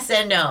vote yes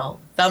and no.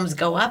 Thumbs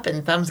go up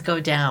and thumbs go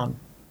down.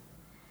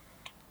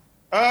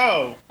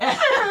 Oh.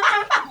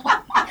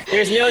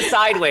 There's no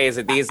sideways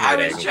at these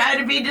meetings. I was trying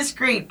to be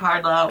discreet,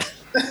 Pardlow.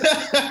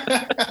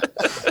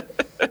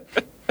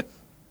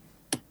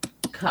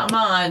 Come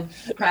on,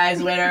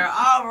 prize winner.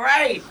 All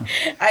right.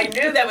 I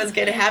knew that was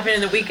going to happen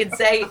and that we could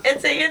say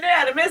it's a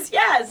unanimous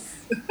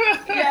yes.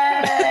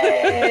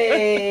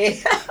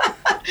 Yay!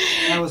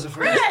 That was a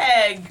first.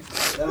 Greg!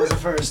 That was a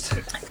first.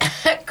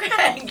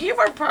 Greg, you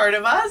were part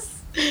of us.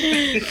 All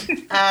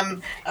I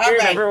right.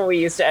 remember when we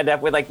used to end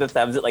up with like the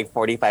thumbs at like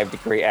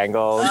 45-degree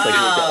angles. Like you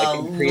would get like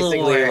increasingly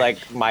Lord. like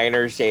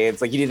minor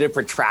shades. Like you needed a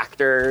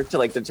protractor to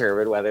like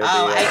determine whether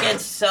Oh, I get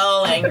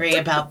so angry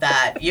about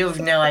that. You have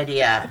no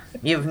idea.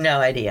 You have no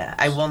idea.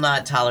 I will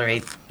not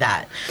tolerate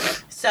that.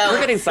 So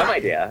we're getting some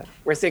idea.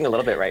 We're seeing a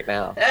little bit right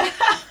now.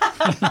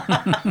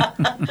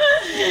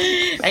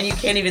 and you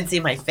can't even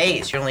see my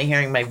face. You're only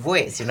hearing my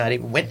voice. You're not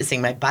even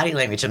witnessing my body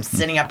language. I'm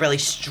sitting up really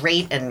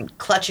straight and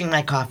clutching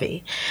my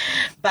coffee.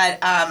 But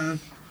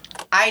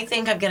I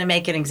think I'm going to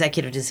make an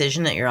executive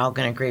decision that you're all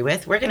going to agree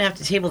with. We're going to have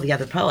to table the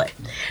other poet.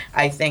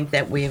 I think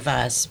that we've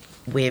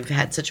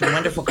had such a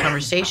wonderful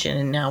conversation,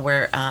 and now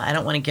I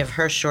don't want to give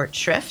her short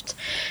shrift.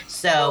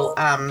 So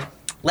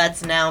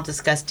let's now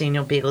discuss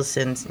Daniel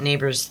Beagleson's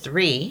Neighbors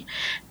 3.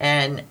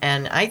 And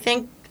I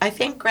think,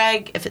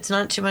 Greg, if it's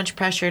not too much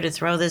pressure to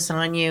throw this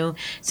on you,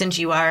 since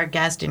you are a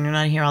guest and you're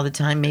not here all the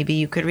time, maybe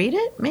you could read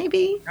it?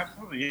 Maybe?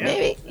 Absolutely, yeah.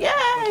 Maybe.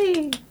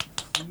 Yay!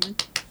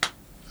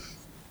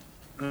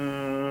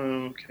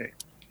 Okay.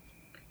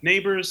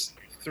 Neighbors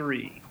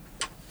 3.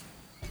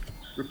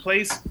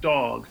 Replace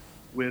dog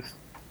with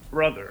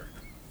brother.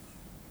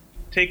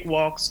 Take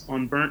walks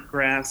on burnt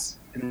grass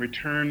and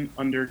return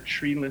under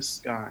treeless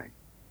sky.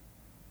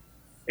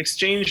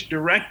 Exchange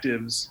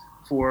directives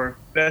for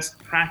best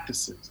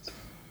practices.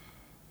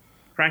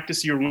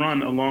 Practice your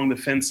run along the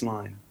fence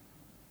line.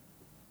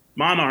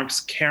 Monarchs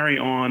carry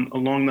on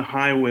along the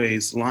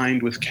highways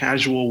lined with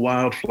casual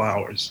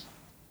wildflowers.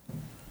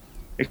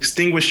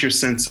 Extinguish your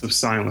sense of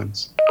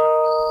silence.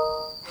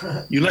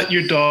 You let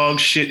your dog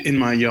shit in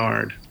my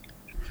yard.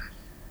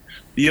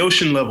 The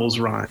ocean levels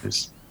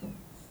rise.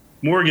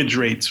 Mortgage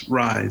rates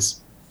rise.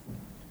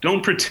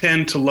 Don't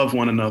pretend to love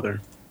one another.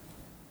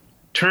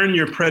 Turn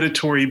your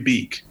predatory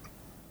beak.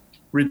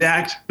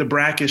 Redact the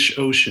brackish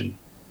ocean.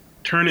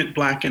 Turn it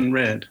black and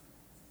red.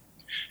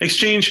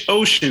 Exchange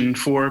ocean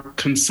for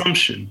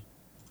consumption.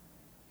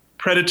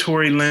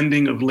 Predatory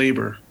lending of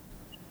labor.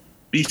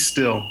 Be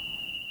still.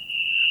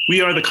 We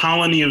are the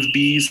colony of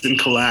bees in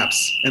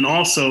collapse, and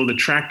also the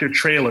tractor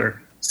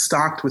trailer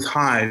stocked with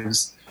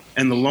hives,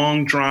 and the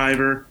long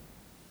driver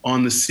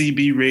on the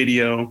CB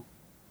radio,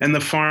 and the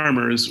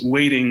farmers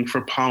waiting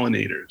for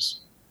pollinators.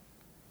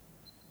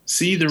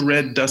 See the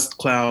red dust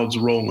clouds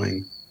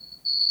rolling.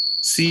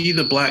 See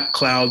the black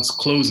clouds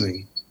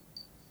closing.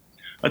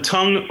 A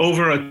tongue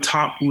over a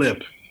top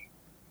lip.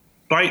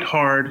 Bite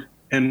hard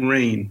and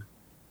rain.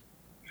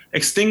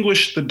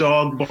 Extinguish the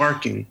dog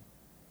barking.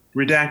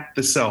 Redact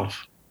the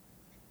self.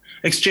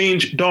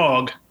 Exchange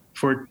dog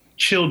for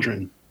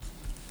children.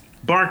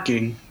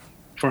 Barking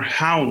for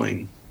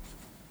howling.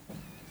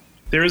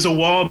 There is a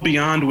wall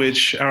beyond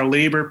which our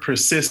labor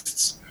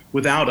persists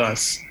without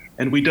us,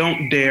 and we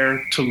don't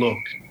dare to look.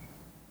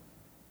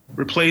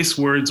 Replace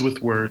words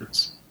with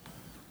words,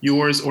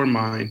 yours or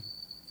mine.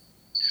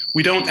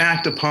 We don't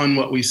act upon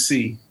what we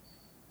see.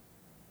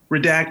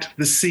 Redact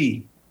the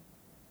sea.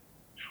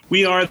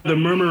 We are the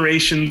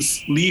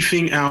murmurations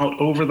leafing out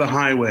over the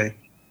highway,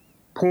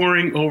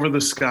 pouring over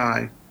the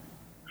sky.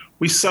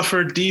 We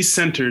suffer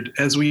decentered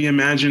as we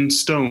imagine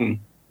stone,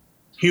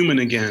 human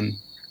again.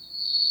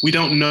 We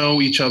don't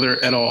know each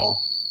other at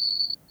all.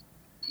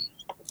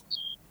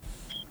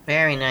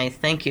 Very nice.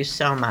 Thank you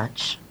so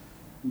much.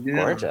 Yeah.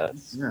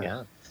 Gorgeous. Yeah.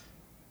 Yeah.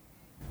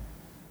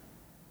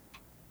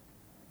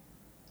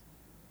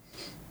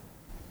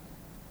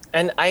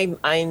 And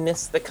I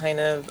miss the kind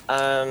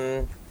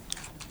of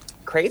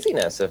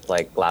craziness of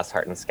like Glass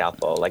Heart and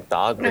Scalpel, like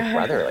dog with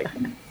brother. Like,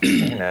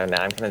 you know,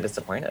 now I'm kind of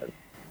disappointed.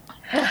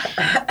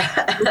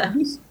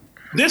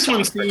 This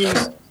one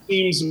seems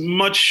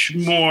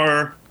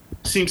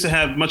to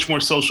have much more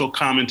social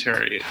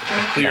commentary,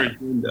 a clear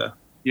agenda.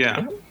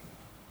 Yeah.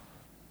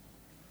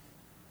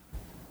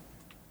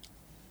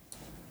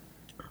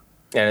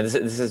 Yeah, this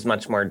is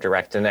much more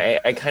direct, and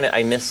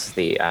I miss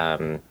the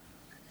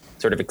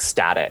sort of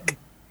ecstatic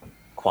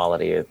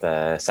quality of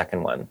the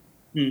second one.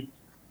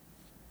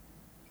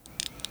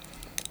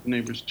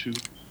 Neighbors 2.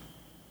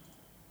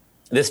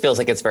 This feels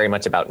like it's very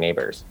much about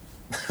neighbors.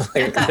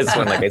 Like this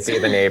one, like I see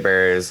the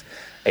neighbors,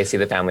 I see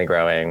the family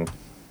growing.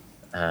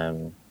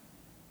 I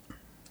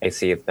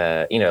see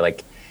the, you know,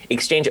 like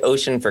exchange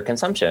ocean for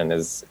consumption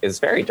is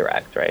very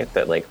direct, right?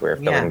 That like we're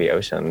filling the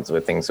oceans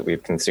with things that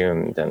we've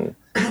consumed, and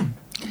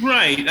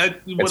right.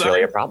 It's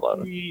really a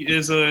problem.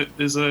 Is a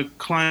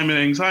climate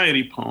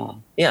anxiety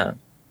poem. Yeah.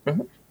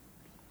 Mm-hmm.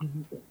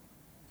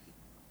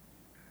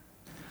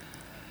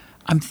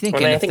 I'm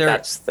thinking I think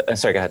that's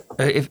sorry, go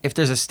ahead. If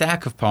there's a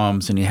stack of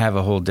poems and you have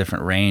a whole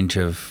different range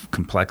of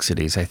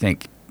complexities, I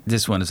think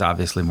this one is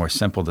obviously more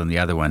simple than the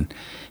other one,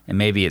 and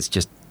maybe it's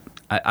just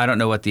I don't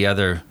know what the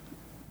other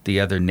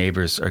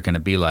neighbors are going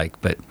to be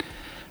like, but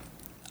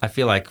I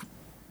feel like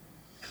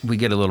we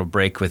get a little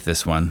break with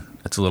this one.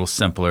 It's a little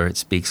simpler. It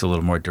speaks a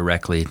little more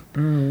directly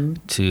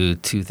to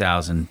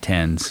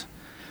 2010s.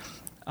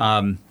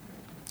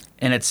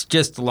 and it's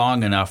just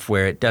long enough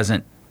where it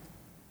doesn't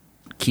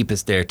keep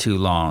us there too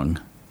long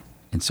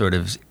and sort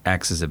of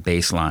acts as a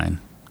baseline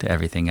to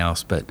everything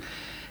else. But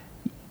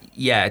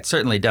yeah, it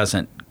certainly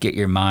doesn't get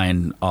your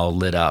mind all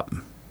lit up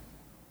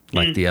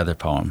like the other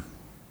poem.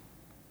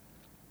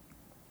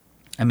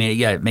 I mean,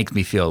 yeah, it makes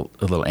me feel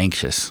a little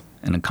anxious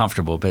and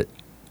uncomfortable, but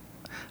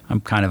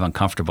I'm kind of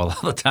uncomfortable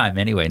all the time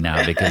anyway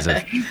now because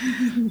of...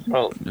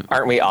 Well,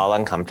 aren't we all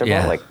uncomfortable?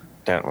 Yeah. Like,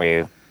 don't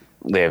we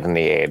live in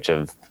the age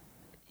of...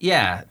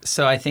 Yeah,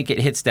 so I think it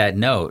hits that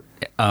note,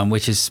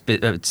 which is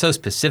so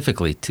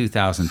specifically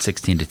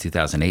 2016 to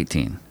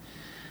 2018.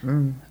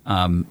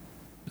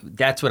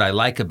 That's what I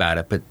like about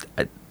it, but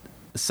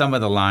some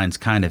of the lines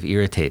kind of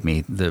irritate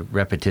me. The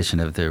repetition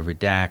of the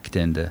redact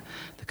and the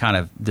kind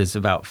of, there's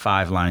about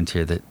 5 lines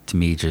here that to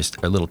me just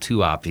are a little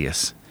too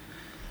obvious.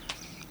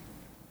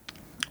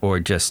 Or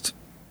just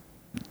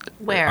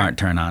Where? aren't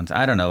turn-ons.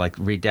 I don't know, like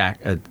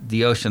redact,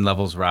 the ocean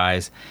levels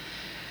rise.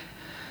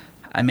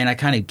 I mean, I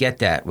kind of get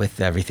that with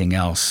everything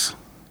else,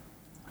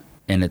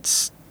 and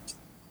it's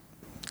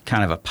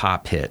kind of a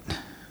pop hit.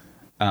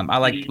 I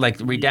like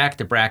redact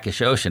the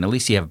brackish ocean. At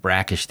least you have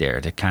brackish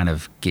there to kind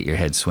of get your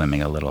head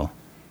swimming a little.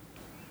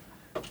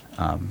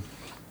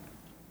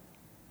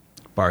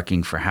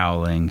 Barking for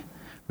howling,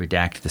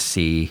 redact the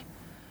sea.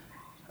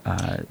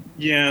 I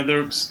see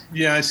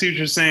what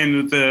you're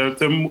saying.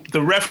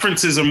 The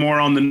references are more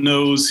on the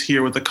nose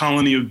here with the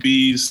colony of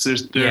bees.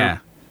 They're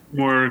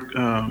more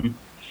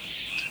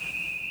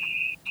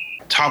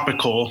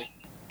topical.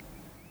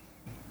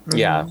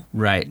 Yeah.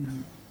 Right.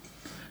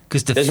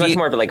 Because There's much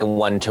more of like a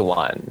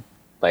one-to-one.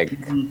 Like,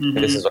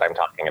 this is what I'm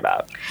talking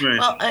about. Right.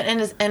 Well,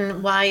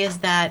 and why is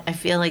that? I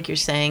feel like you're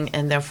saying,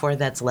 and therefore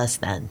that's less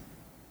than.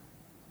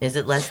 Is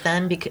it less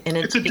than? I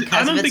don't think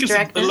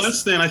it's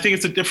less than. I think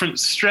it's a different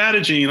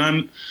strategy,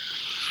 and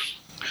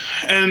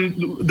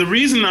the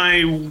reason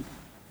I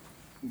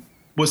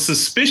was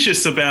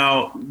suspicious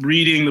about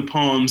reading the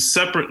poems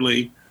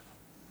separately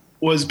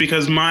was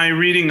because my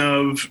reading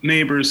of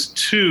Neighbors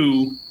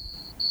 2,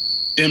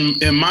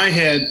 in my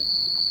head,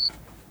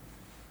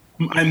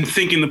 I'm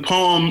thinking the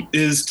poem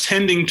is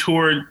tending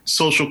toward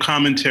social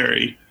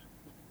commentary,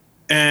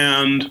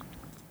 and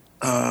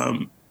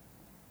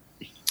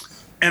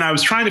I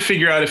was trying to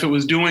figure out if it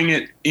was doing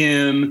it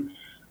in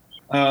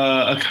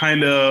a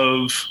kind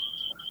of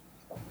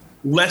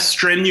less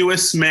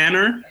strenuous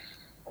manner.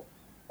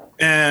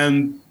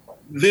 And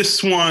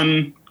this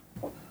one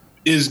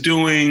is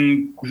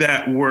doing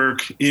that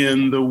work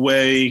in the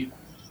way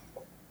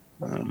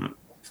that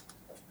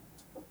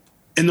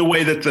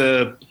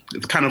the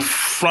kind of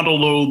frontal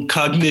lobe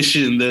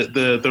cognition,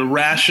 the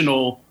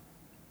rational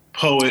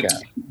poet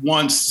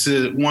wants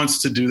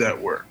to do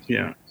that work.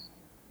 Yeah.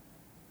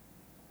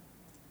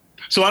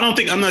 So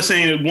I'm not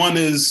saying that one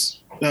is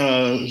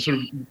sort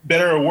of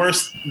better or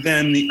worse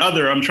than the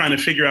other. I'm trying to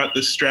figure out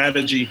the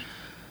strategy.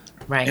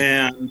 Right.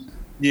 And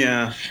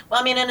yeah. Well,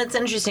 I mean, and it's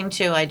interesting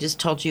too. I just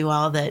told you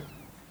all that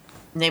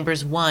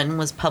Neighbors 1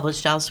 was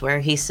published elsewhere.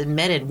 He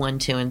submitted 1,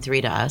 2, and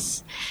 3 to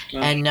us,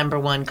 and number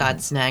 1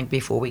 got snagged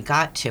before we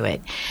got to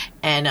it.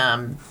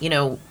 And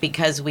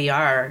because we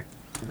are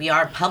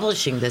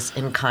publishing this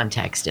in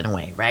context in a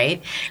way,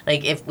 right?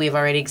 Like if we've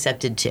already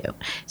accepted 2,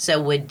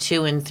 so would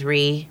 2 and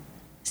 3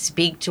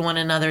 speak to one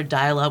another,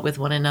 dialogue with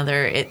one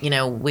another?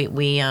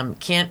 We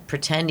can't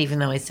pretend, even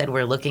though I said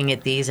we're looking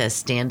at these as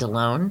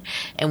standalone,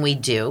 and we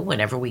do.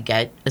 Whenever we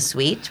get a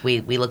suite,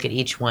 we look at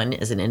each one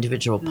as an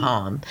individual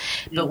poem,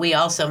 but we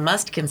also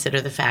must consider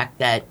the fact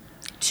that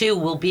 2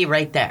 will be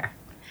right there,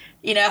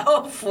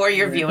 for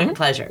your viewing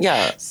pleasure.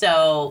 Yeah.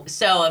 So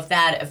if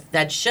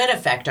that should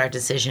affect our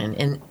decision,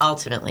 and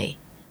ultimately,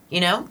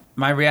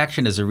 My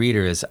reaction as a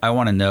reader is I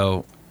want to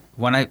know.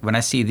 When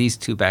I see these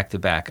 2 back to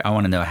back, I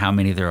want to know how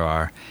many there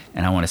are,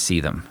 and I want to see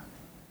them.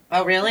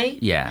 Oh, really?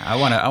 Yeah, I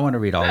want to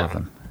read all of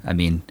them. I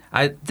mean,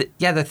 the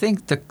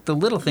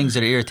little things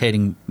that are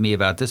irritating me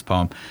about this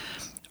poem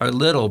are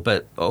little,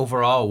 but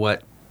overall,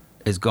 what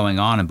is going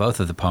on in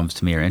both of the poems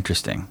to me are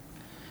interesting.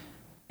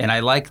 And I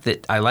like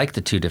that. I like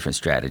the 2 different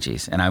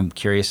strategies, and I'm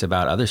curious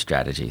about other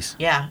strategies.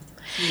 Yeah.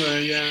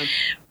 Yeah.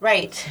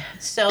 Right.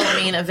 So,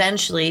 I mean,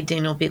 eventually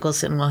Daniel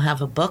Beagleson will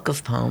have a book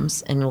of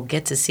poems, and we'll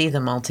get to see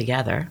them all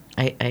together.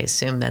 I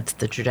assume that's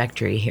the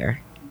trajectory here,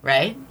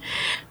 right?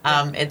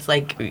 It's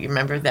like, you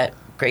remember that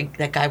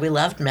guy we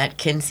loved, Matt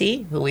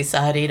Kinsey, who we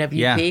saw at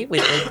AWP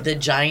with the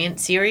Giant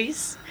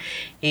series?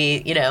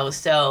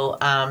 So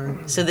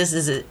this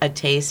is a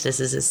taste, this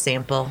is a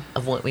sample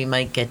of what we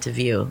might get to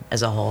view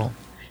as a whole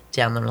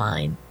down the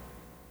line.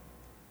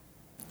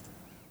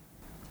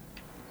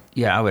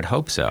 Yeah, I would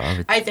hope so.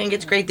 I think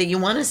it's great that you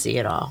want to see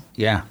it all.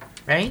 Yeah.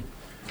 Right?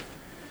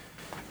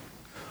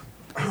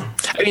 I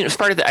mean, it's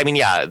part of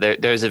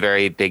there's a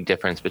very big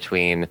difference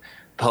between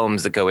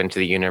poems that go into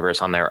the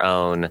universe on their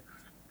own,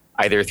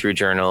 either through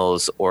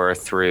journals or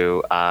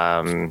through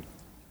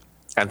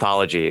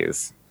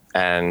anthologies,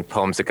 and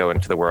poems that go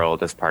into the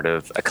world as part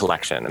of a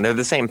collection. And they're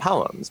the same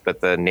poems, but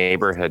the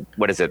neighborhood,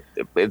 what is it?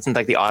 Isn't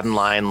like the Auden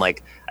line,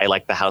 like, I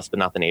like the house but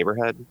not the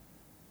neighborhood?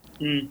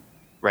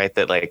 right?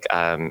 That like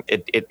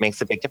it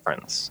makes a big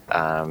difference.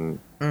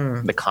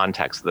 The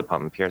context of the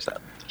poem appears in.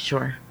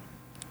 Sure.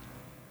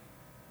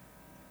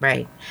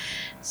 Right.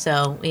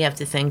 So we have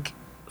to think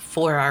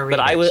for our readers.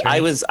 But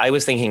right? I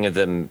was thinking of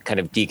them kind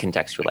of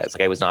decontextualized.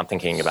 Like I was not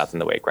thinking about them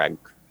the way Greg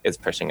is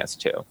pushing us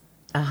to.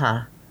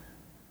 Uh-huh.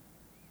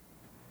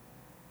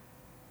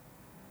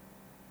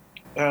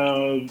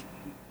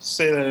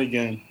 Say that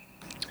again.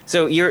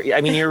 So you're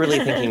really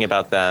thinking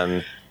about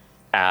them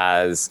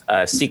as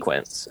a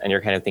sequence, and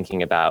you're kind of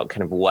thinking about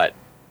kind of what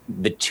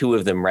the two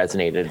of them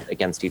resonated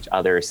against each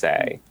other,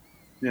 say.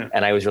 Yeah.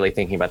 And I was really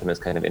thinking about them as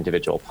kind of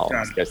individual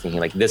poems. I was thinking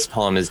like this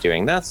poem is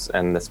doing this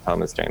and this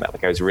poem is doing that.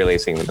 Like I was really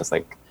seeing them as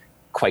like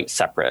quite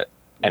separate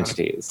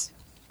entities.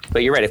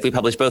 But you're right, if we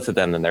publish both of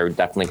them, then they're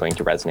definitely going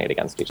to resonate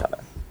against each other.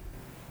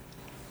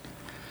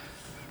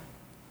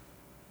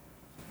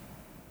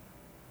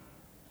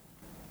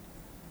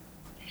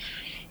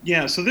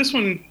 Yeah, so this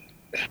one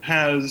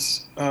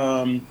has,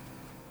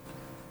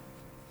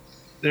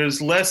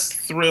 there's less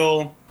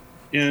thrill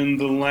in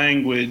the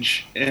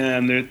language,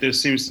 and there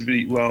seems to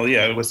be, well,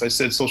 yeah, as I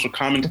said, social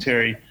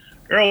commentary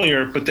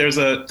earlier, but there's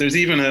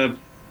even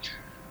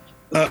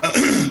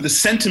the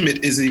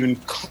sentiment is even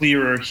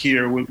clearer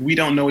here. We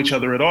don't know each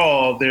other at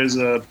all.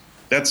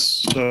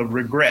 That's a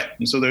regret.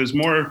 And so there's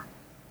more,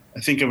 I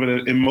think, of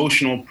an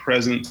emotional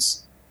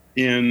presence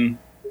in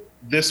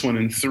this one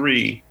in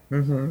 3.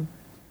 Mm-hmm.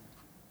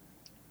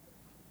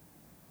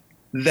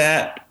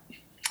 That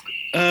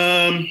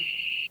I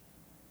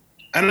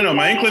don't know.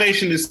 My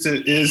inclination is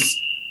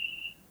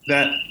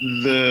that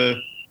the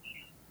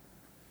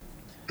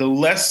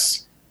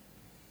less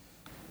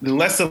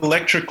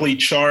electrically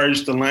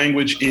charged the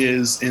language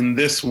is in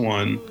this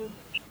one,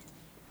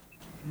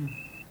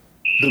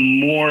 the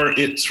more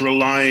it's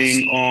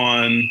relying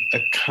on a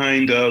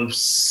kind of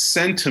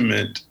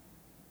sentiment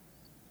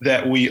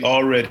that we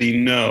already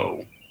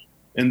know,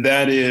 and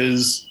that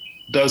is,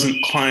 doesn't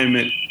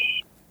climate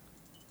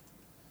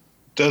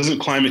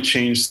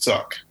change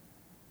suck?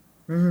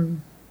 Mm-hmm.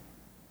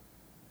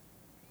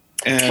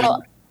 And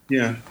well,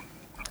 yeah,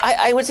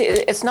 I would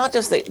say it's not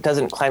just that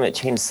doesn't climate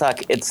change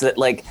suck. It's that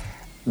like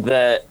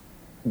the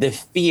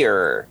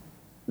fear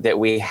that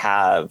we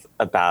have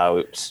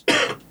about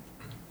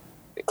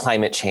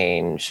climate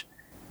change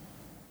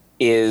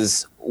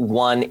is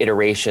one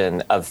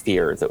iteration of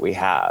fear that we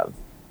have,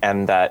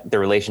 and that the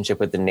relationship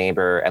with the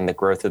neighbor and the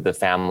growth of the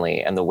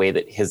family and the way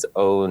that his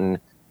own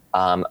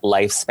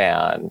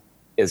lifespan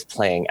is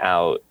playing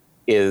out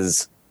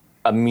is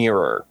a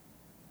mirror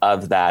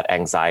of that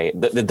anxiety.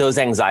 Those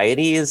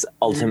anxieties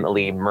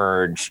ultimately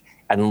merge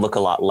and look a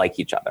lot like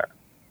each other.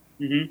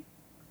 Mm-hmm.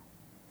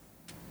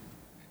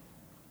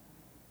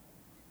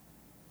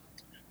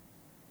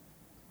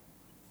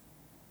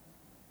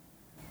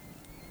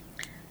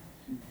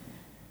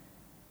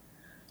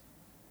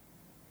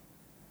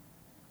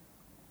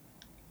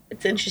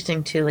 It's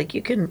interesting too. Like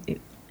you can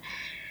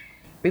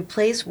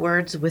replace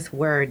words with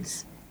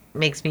words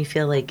makes me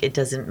feel like it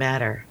doesn't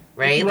matter,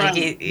 right? Right.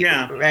 Like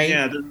Right.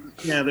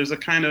 Yeah. There's a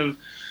kind of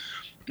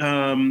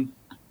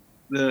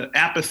the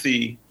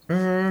apathy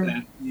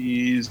that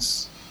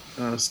he's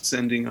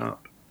sending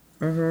up.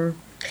 Mm-hmm.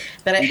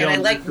 But I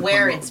like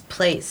where it's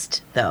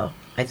placed, though.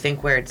 I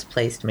think where it's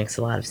placed makes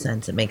a lot of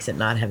sense. It makes it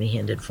not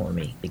heavy-handed for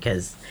me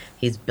because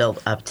he's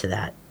built up to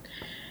that.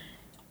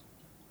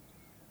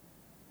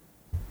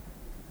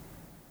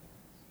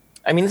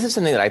 I mean, this is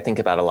something that I think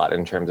about a lot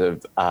in terms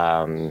of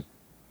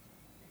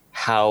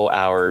how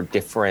our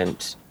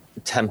different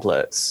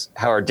templates,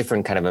 how our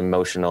different kind of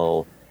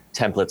emotional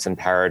templates and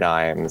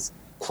paradigms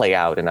play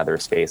out in other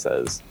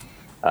spaces,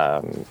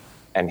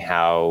 and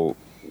how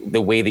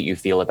the way that you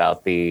feel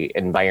about the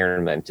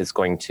environment is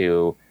going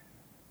to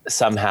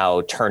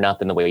somehow turn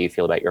up in the way you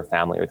feel about your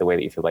family, or the way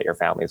that you feel about your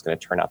family is going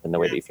to turn up in the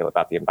way that you feel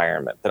about the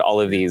environment. That all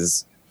of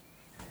these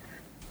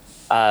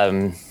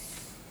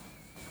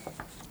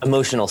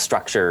emotional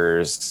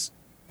structures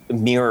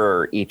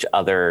mirror each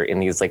other in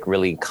these like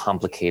really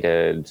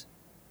complicated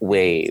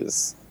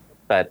ways.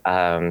 But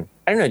I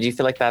don't know, do you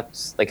feel like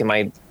that's like,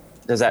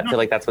 does that feel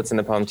like that's what's in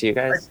the poem to you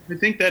guys? I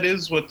think that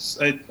is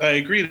I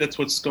agree that's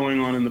what's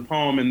going on in the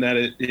poem, and that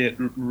it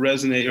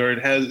resonates, or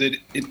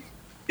it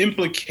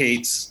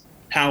implicates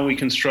how we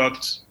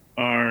construct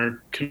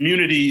our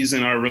communities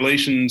and our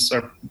relations,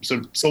 our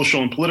sort of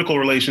social and political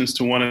relations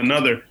to one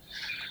another.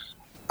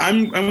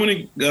 I'm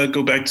going to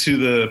go back to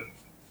the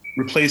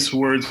replace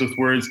words with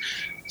words.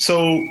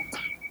 So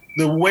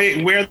the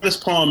way where this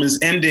poem is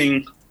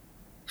ending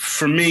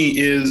for me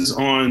is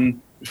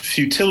on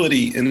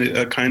futility and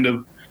a kind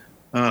of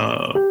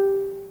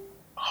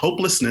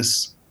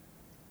hopelessness.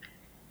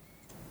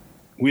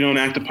 We don't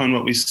act upon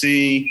what we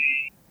see,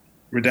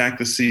 redact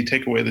the sea,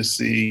 take away the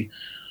sea.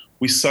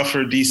 We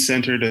suffer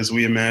decentered as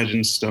we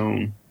imagine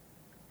stone.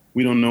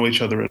 We don't know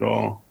each other at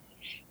all.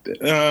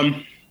 So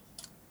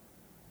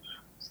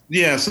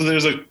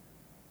there's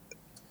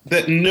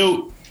that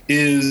note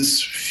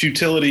is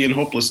futility and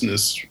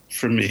hopelessness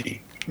for me.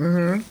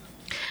 Mm-hmm.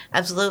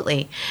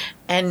 Absolutely.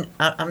 And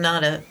I'm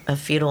not a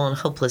futile and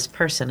hopeless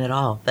person at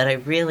all, but I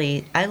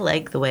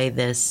like the way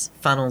this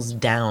funnels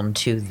down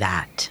to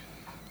that.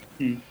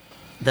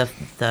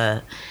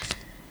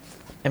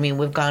 I mean,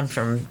 we've gone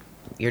from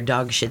your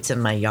dog shits in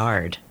my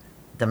yard,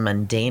 the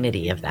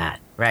mundanity of that,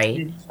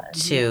 right?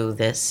 To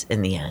this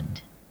in the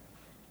end.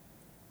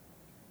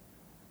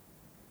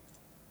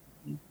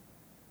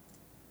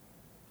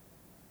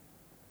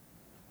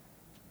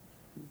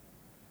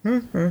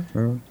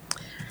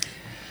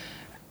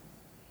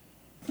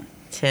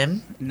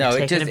 Tim? No,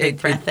 you it taking just a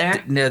big breath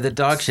there? no, the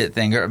dog shit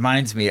thing. It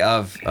reminds me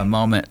of a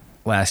moment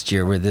last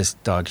year where this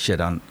dog shit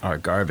on our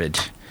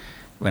garbage.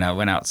 When I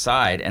went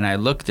outside and I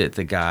looked at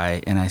the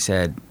guy and I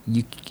said,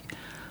 "You,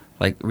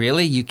 like,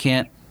 really? You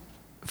can't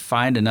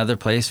find another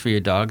place for your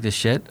dog to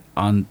shit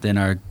than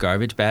our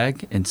garbage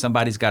bag, and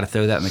somebody's got to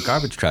throw that in the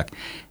garbage truck."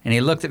 And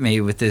he looked at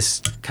me with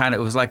this it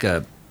was like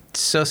a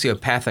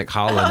sociopathic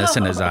hollowness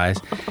in his eyes,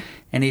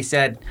 and he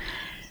said,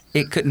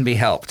 "It couldn't be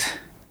helped."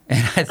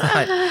 And I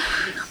thought,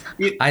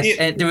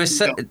 and there was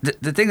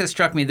the thing that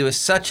struck me. There was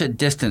such a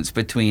distance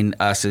between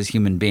us as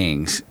human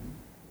beings,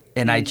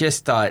 and I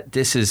just thought,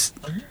 this is.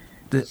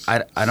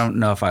 I don't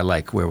know if I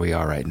like where we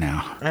are right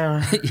now.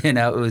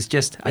 It was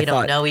just We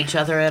don't know each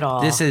other at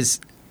all. This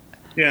is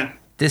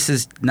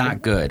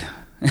not good.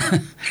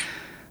 And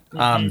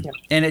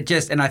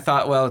I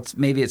thought, well,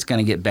 maybe it's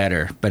going to get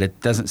better, but it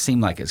doesn't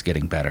seem like it's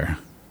getting better.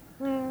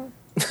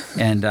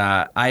 And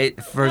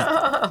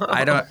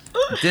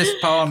this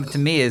poem to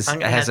me I'm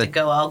gonna have to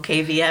go all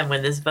KVM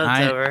when this vote's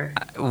over.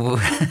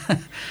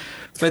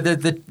 But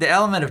the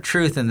element of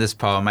truth in this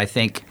poem, I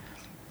think,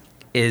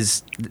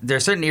 is there are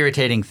certain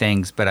irritating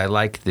things, but I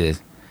like the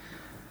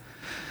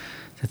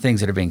things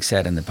that are being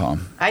said in the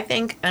poem. I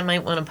think I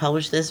might want to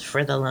publish this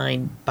for the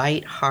line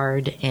 "Bite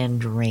hard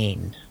and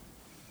rain."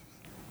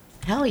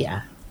 Hell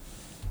yeah.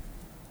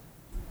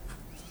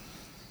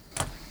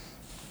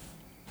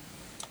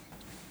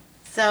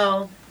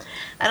 So,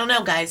 I don't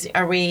know, guys.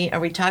 Are we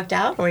talked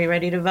out? Are we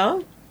ready to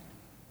vote?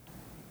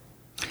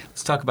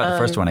 Let's talk about the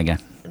first one again.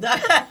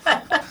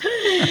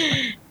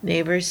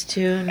 Neighbors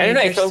 2. I don't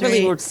know. I feel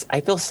 3.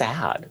 I feel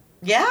sad.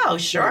 Yeah, oh,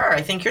 sure.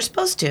 I think you're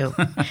supposed to.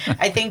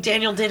 I think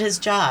Daniel did his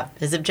job.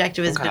 His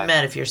objective has been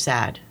met if you're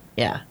sad.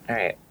 Yeah. All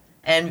right.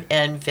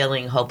 And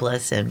feeling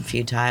hopeless and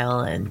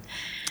futile and.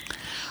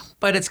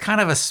 But it's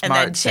kind of a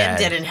smart. And then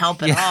Tim didn't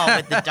help at all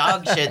with the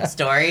dog shit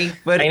story.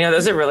 But I know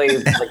those are really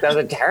that was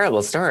a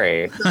terrible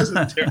story. This is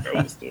a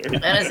terrible story.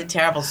 That is a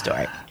terrible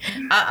story.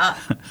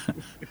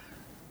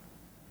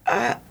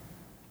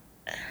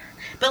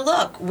 But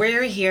look,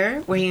 we're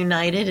here. We're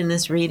united in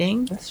this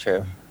reading. That's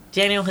true.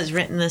 Daniel has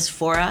written this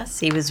for us.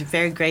 He was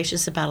very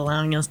gracious about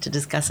allowing us to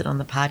discuss it on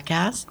the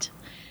podcast.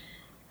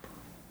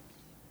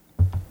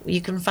 You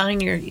can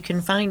find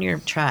your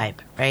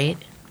tribe, right?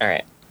 All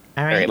right.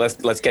 All right. All right.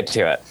 Let's get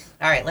to it.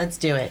 All right, let's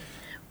do it.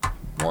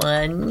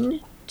 1,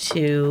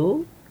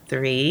 2,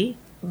 3,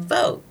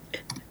 vote.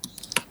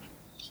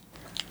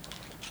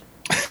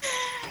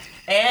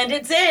 And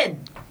it's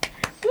in.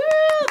 Woo!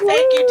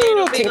 Thank you,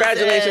 Daniel.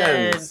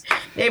 Congratulations.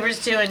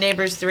 Neighbors 2 and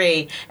Neighbors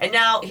 3. And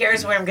now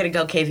here's where I'm going to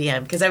go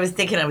KVM, because I was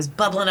thinking, I was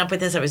bubbling up with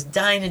this. I was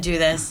dying to do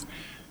this.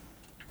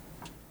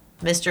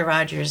 Mr.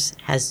 Rogers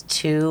has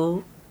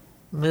 2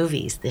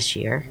 movies this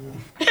year.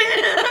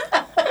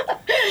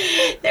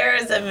 There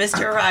is a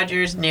Mr.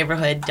 Rogers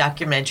Neighborhood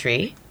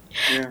documentary.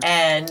 Yeah.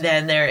 And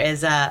then there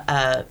is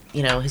a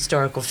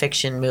historical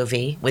fiction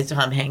movie with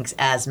Tom Hanks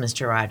as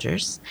Mr.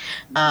 Rogers.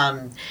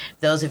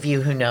 Those of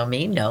you who know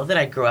me know that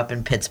I grew up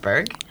in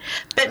Pittsburgh.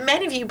 But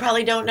many of you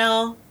probably don't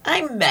know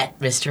I met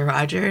Mr.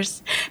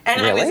 Rogers.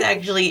 And Really? I was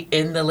actually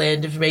in the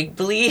land of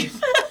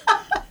make-believe.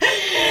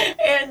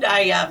 And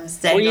I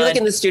sang Were you on...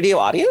 in the studio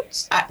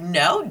audience?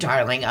 No,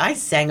 darling. I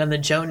sang on the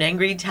Joe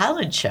Nengri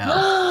talent show.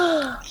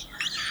 Oh,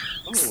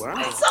 wow.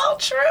 It's all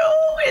true.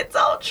 It's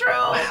all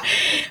true.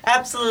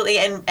 Absolutely.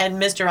 And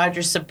Mr.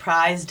 Rogers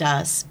surprised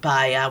us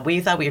by, we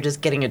thought we were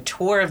just getting a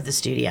tour of the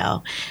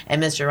studio,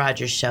 and Mr.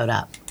 Rogers showed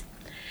up.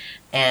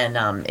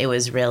 And it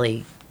was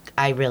really,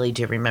 I really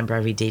do remember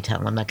every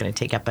detail. I'm not going to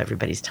take up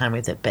everybody's time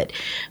with it. But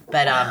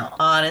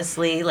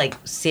honestly, like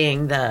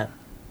seeing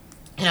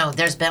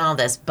there's been all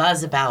this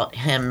buzz about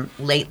him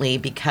lately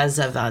because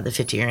of the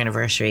 50-year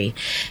anniversary.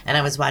 And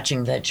I was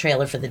watching the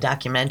trailer for the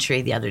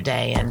documentary the other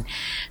day, and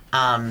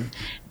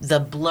the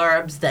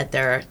blurbs that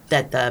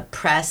the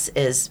press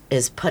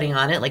is putting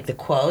on it, like the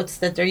quotes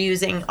that they're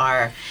using,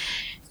 are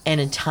 "in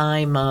a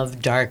time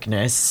of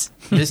darkness,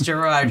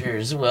 Mr.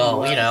 Rogers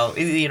will, we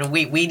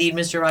need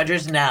Mr.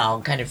 Rogers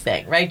now," kind of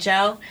thing, right,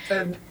 Joe?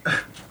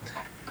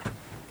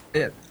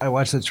 I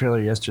watched the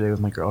trailer yesterday with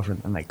my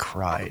girlfriend and I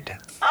cried.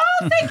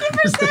 Oh, thank you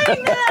for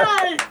saying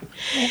that.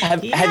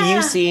 Have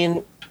you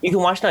seen? You can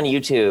watch it on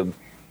YouTube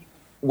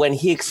when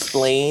he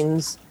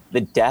explains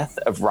the death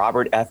of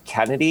Robert F.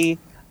 Kennedy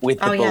with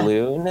the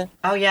balloon.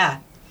 Oh yeah.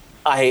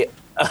 I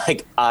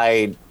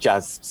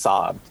just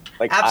sobbed.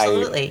 Like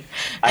Absolutely.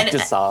 I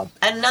just sobbed.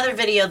 Another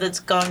video that's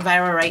going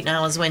viral right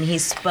now is when he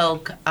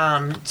spoke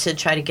to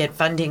try to get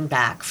funding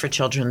back for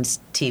children's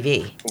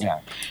TV. Yeah.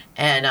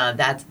 And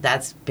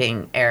that's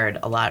being aired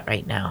a lot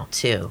right now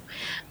too.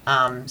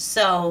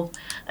 So,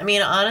 I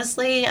mean,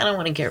 honestly, I don't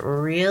want to get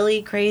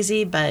really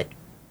crazy, but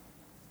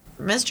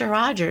Mr.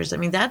 Rogers, I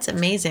mean, that's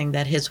amazing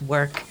that his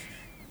work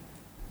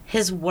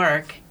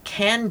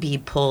can be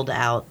pulled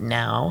out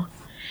now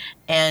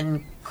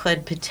and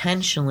could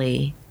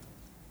potentially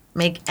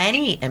make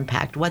any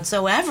impact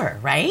whatsoever,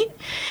 right?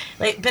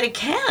 Like, but it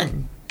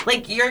can.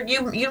 Like,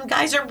 you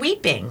guys are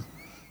weeping.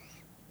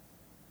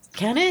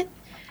 Can it?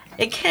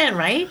 It can,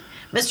 right?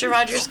 Mr.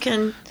 Rogers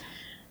can.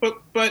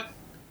 But,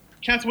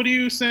 Kath, what are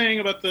you saying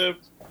about the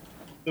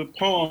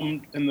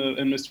poem in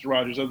Mr.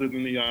 Rogers, other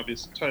than the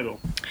obvious title?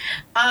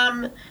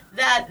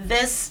 That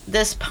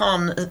this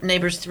poem,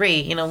 Neighbors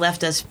 3,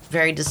 left us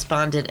very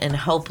despondent and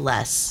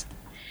hopeless.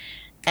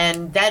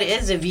 And that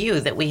is a view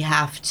that we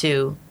have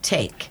to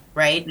take,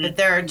 right? But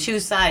there are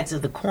two sides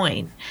of the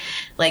coin.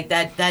 Like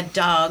that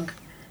dog,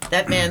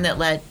 that man that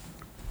let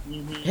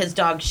his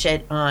dog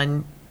shit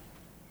on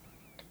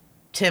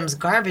Tim's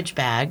garbage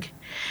bag.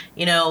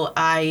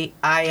 I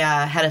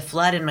had a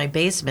flood in my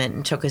basement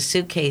and took a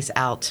suitcase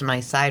out to my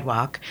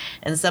sidewalk,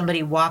 and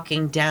somebody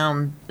walking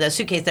down the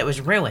suitcase that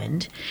was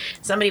ruined,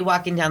 somebody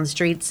walking down the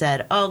street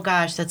said, "Oh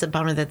gosh, that's a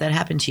bummer that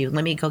happened to you.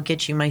 Let me go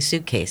get you my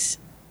suitcase."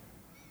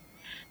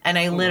 And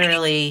I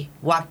literally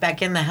walked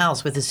back in the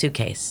house with a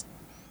suitcase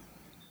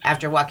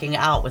after walking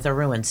out with a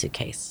ruined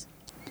suitcase.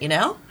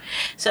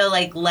 So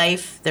like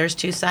life, there's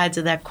two sides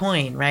of that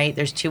coin, right?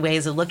 There's two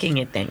ways of looking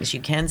at things. You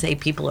can say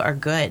people are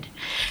good,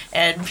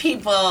 and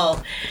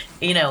people,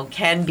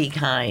 can be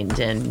kind,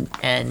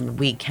 and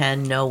we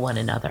can know one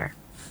another.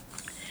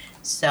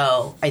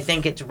 So I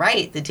think it's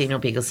right that Daniel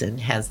Beagleson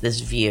has this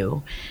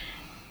view,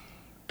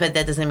 but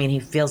that doesn't mean he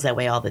feels that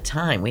way all the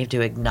time. We have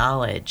to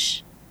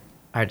acknowledge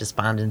our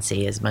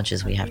despondency as much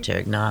as we have to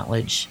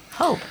acknowledge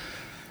hope,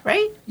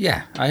 right?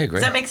 Yeah, I agree.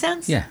 Does that make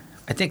sense? Yeah.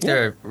 I think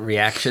there are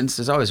reactions.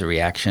 There's always a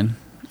reaction.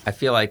 I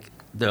feel like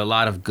there are a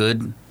lot of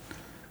good,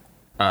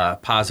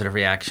 positive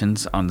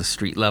reactions on the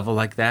street level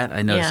like that.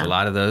 I notice a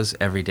lot of those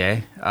every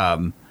day.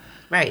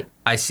 Right.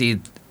 I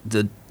see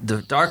the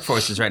dark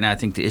forces right now. I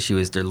think the issue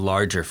is they're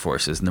larger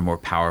forces and they're more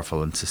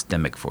powerful and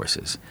systemic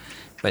forces.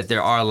 But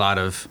there are a lot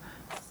of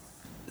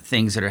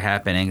things that are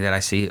happening that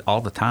I see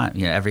all the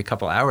time. Every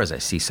couple hours I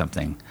see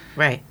something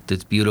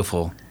that's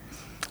beautiful.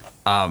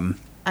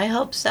 I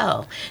hope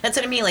so. That's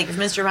what I mean. Like, if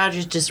Mr.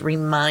 Rogers just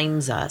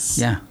reminds us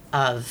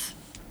of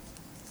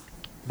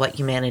what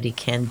humanity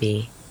can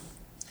be,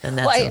 then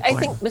that's important. I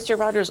think Mr.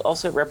 Rogers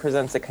also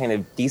represents a kind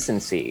of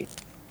decency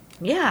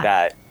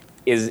that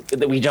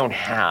we don't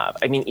have.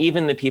 I mean,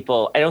 even the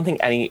people, I don't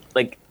think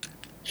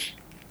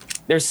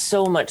there's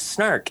so much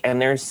snark, and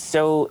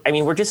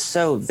we're just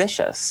so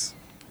vicious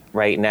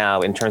right now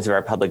in terms of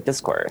our public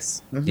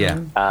discourse. Mm-hmm. Yeah.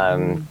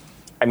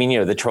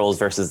 The trolls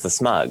versus the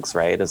smugs,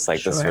 right? It's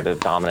like this sort of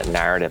dominant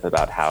narrative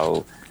about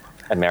how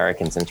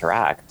Americans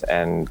interact,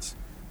 and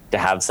to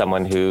have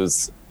someone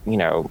who's,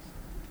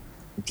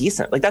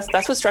 decent. Like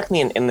that's what struck me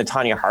in the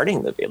Tonya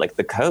Harding movie. Like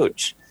the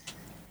coach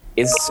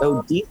is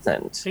so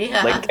decent.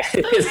 Yeah. Like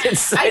I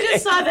just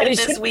saw that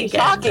this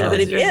weekend. Shocking that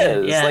it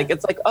is. Yeah. Like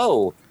it's like,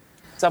 oh,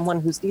 someone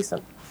who's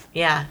decent.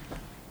 Yeah.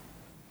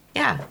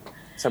 Yeah.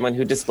 Someone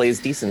who displays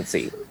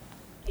decency.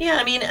 Yeah,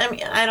 I mean,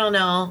 I don't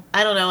know.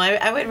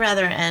 I would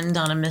rather end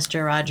on a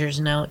Mr. Rogers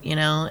note,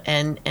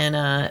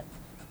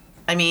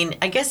 I mean,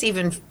 I guess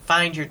even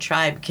Find Your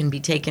Tribe can be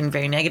taken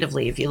very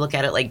negatively if you look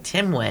at it like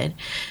Tim would,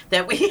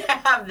 that we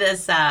have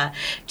this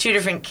two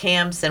different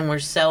camps and we're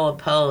so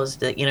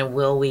opposed that,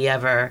 will we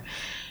ever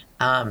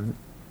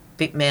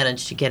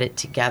manage to get it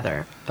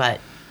together? But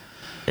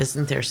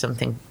isn't there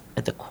something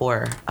at the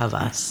core of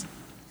us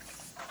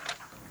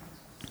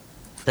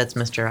that's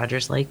Mr.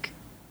 Rogers like?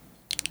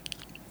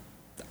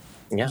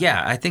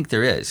 Yeah, I think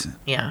there is.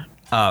 Yeah.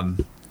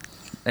 And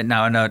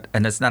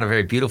it's not a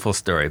very beautiful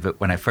story, but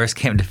when I first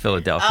came to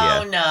Philadelphia.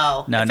 Oh,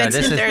 no. There's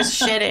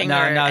shitting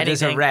or anything.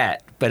 There's a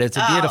rat, but it's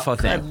a beautiful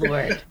thing. Good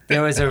Lord.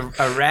 There was a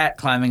rat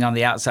climbing on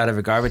the outside of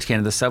a garbage can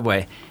of the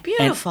subway.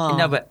 Beautiful.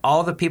 But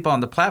all the people on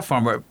the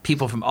platform were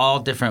people from all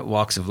different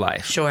walks of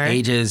life. Sure.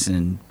 Ages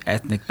and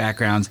ethnic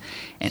backgrounds.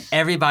 And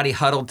everybody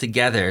huddled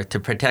together to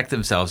protect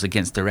themselves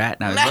against the rat.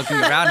 And I was looking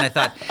around and I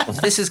thought,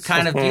 this is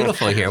kind of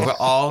beautiful here.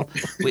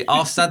 We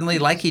all suddenly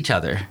like each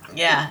other.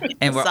 Yeah.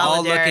 And we're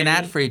all looking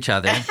out for each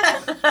other.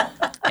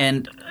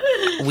 And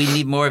we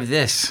need more of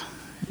this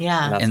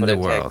in the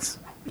world. Takes.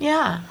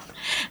 Yeah.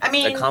 I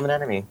mean, a common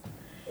enemy.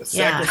 A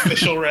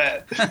sacrificial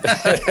rat.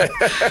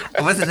 I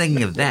wasn't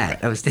thinking of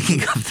that. I was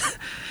thinking of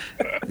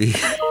the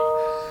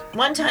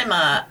one time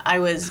I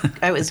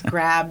was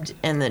grabbed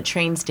in the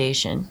train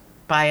station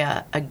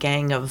by a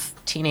gang of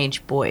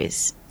teenage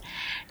boys,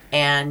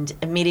 and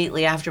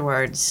immediately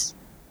afterwards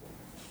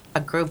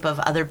a group of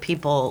other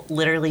people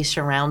literally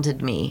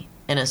surrounded me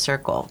in a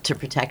circle to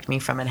protect me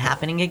from it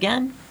happening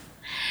again.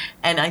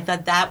 And I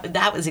thought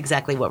that was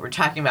exactly what we're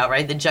talking about,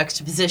 right? The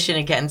juxtaposition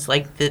against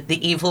like the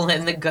evil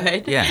and the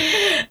good.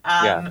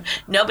 Yeah.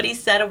 Nobody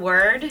said a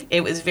word.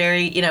 It was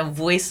very,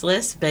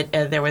 voiceless, but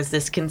there was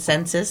this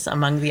consensus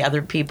among the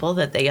other people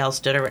that they all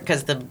stood around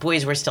because the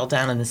boys were still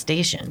down in the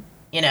station.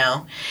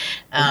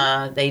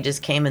 They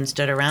just came and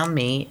stood around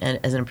me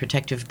as a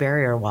protective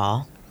barrier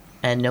wall,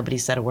 and nobody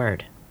said a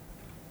word.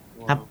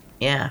 Wow.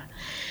 Yeah.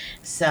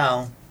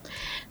 So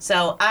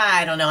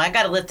I don't know. I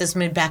got to lift this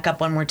mood back up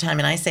one more time,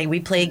 and I say we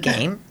play a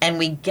game, and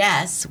we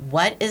guess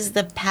what is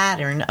the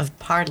pattern of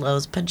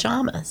Pardlow's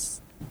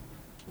pajamas.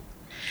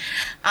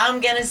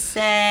 I'm gonna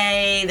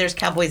say there's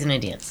cowboys and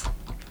Indians.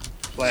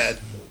 Plaid.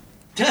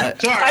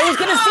 I was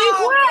gonna say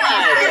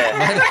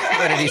plaid.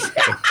 What did he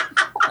say?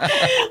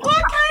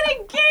 What kind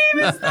of game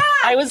is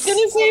that? I was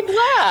gonna say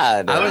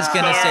plaid. I was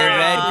going to say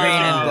red,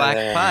 green, and black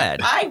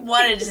plaid. I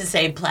wanted to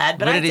say plaid,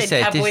 but What I did he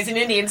said say? cowboys and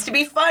Indians to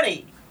be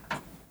funny.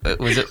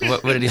 Was it?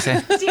 What did he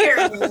say?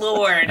 Dear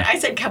Lord. I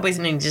said cowboys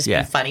and Indians just to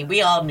Yeah. be funny.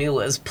 We all knew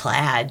it was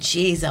plaid.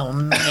 Jeez, oh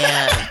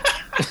man.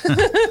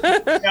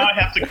 Now I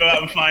have to go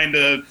out and find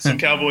some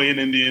cowboy and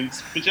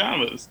Indians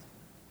pajamas.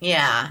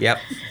 Yeah. Yep.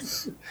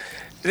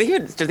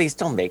 Do they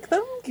still make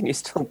them? Can you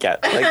still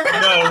get like No,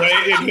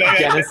 right? Exactly.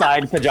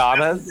 genocide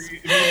pajamas?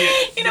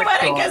 You know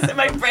what? I guess if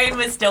my brain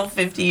was still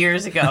 50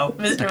 years ago,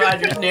 Mr.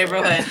 Rogers'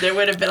 Neighborhood, there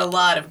would have been a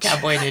lot of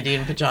cowboy and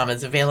Indian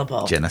pajamas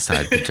available.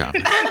 Genocide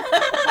pajamas.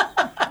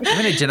 You have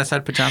any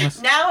genocide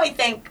pajamas? Now I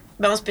think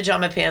most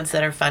pajama pants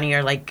that are funny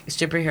are like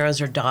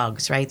superheroes or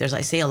dogs, right?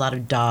 I see a lot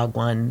of dog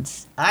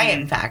ones. I,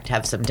 in fact,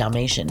 have some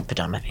Dalmatian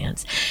pajama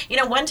pants.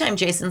 One time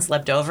Jason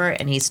slept over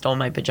and he stole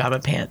my pajama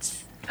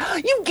pants.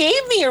 You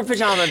gave me your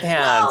pajama pants.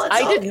 Well, it's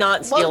I all- did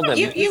not steal well,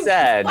 them. You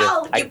said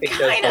Well, I you think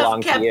those kind belong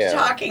of to kept you.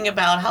 talking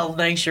about how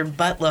nice your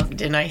butt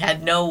looked, and I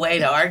had no way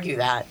to argue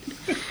that.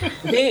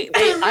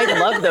 I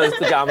love those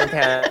pajama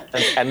pants,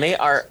 and they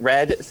are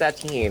red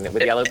sateen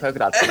with yellow polka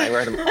dots, and I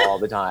wear them all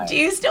the time. Do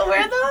you still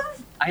wear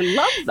them? I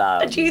love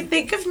them. Do you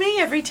think of me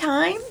every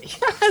time?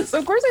 Yes,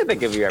 of course I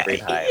think of you every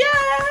time.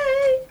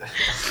 Yay!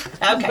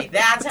 Okay,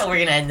 that's how we're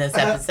going to end this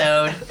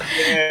episode.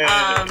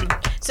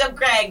 So,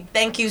 Greg,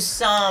 thank you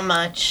so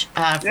much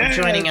for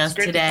joining us it's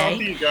great today. To talk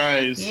to you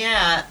guys.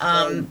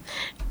 Yeah.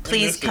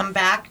 Please come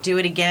back. Do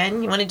it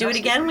again. You want to do it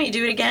again? Will you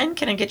do it again?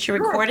 Can I get you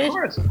recorded?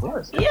 Of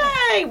course.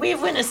 Yay! We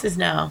have witnesses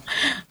now.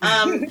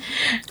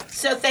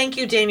 So thank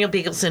you, Daniel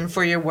Beagleson,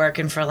 for your work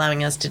and for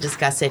allowing us to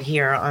discuss it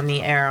here on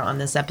the air on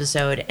this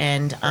episode.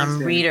 And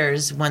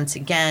readers, once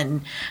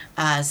again,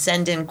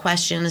 send in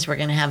questions. We're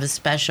going to have a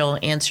special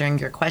Answering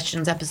Your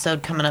Questions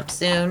episode coming up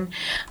soon.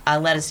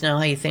 Let us know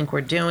how you think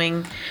we're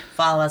doing.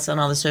 Follow us on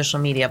all the social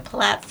media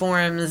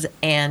platforms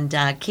and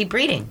keep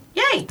reading.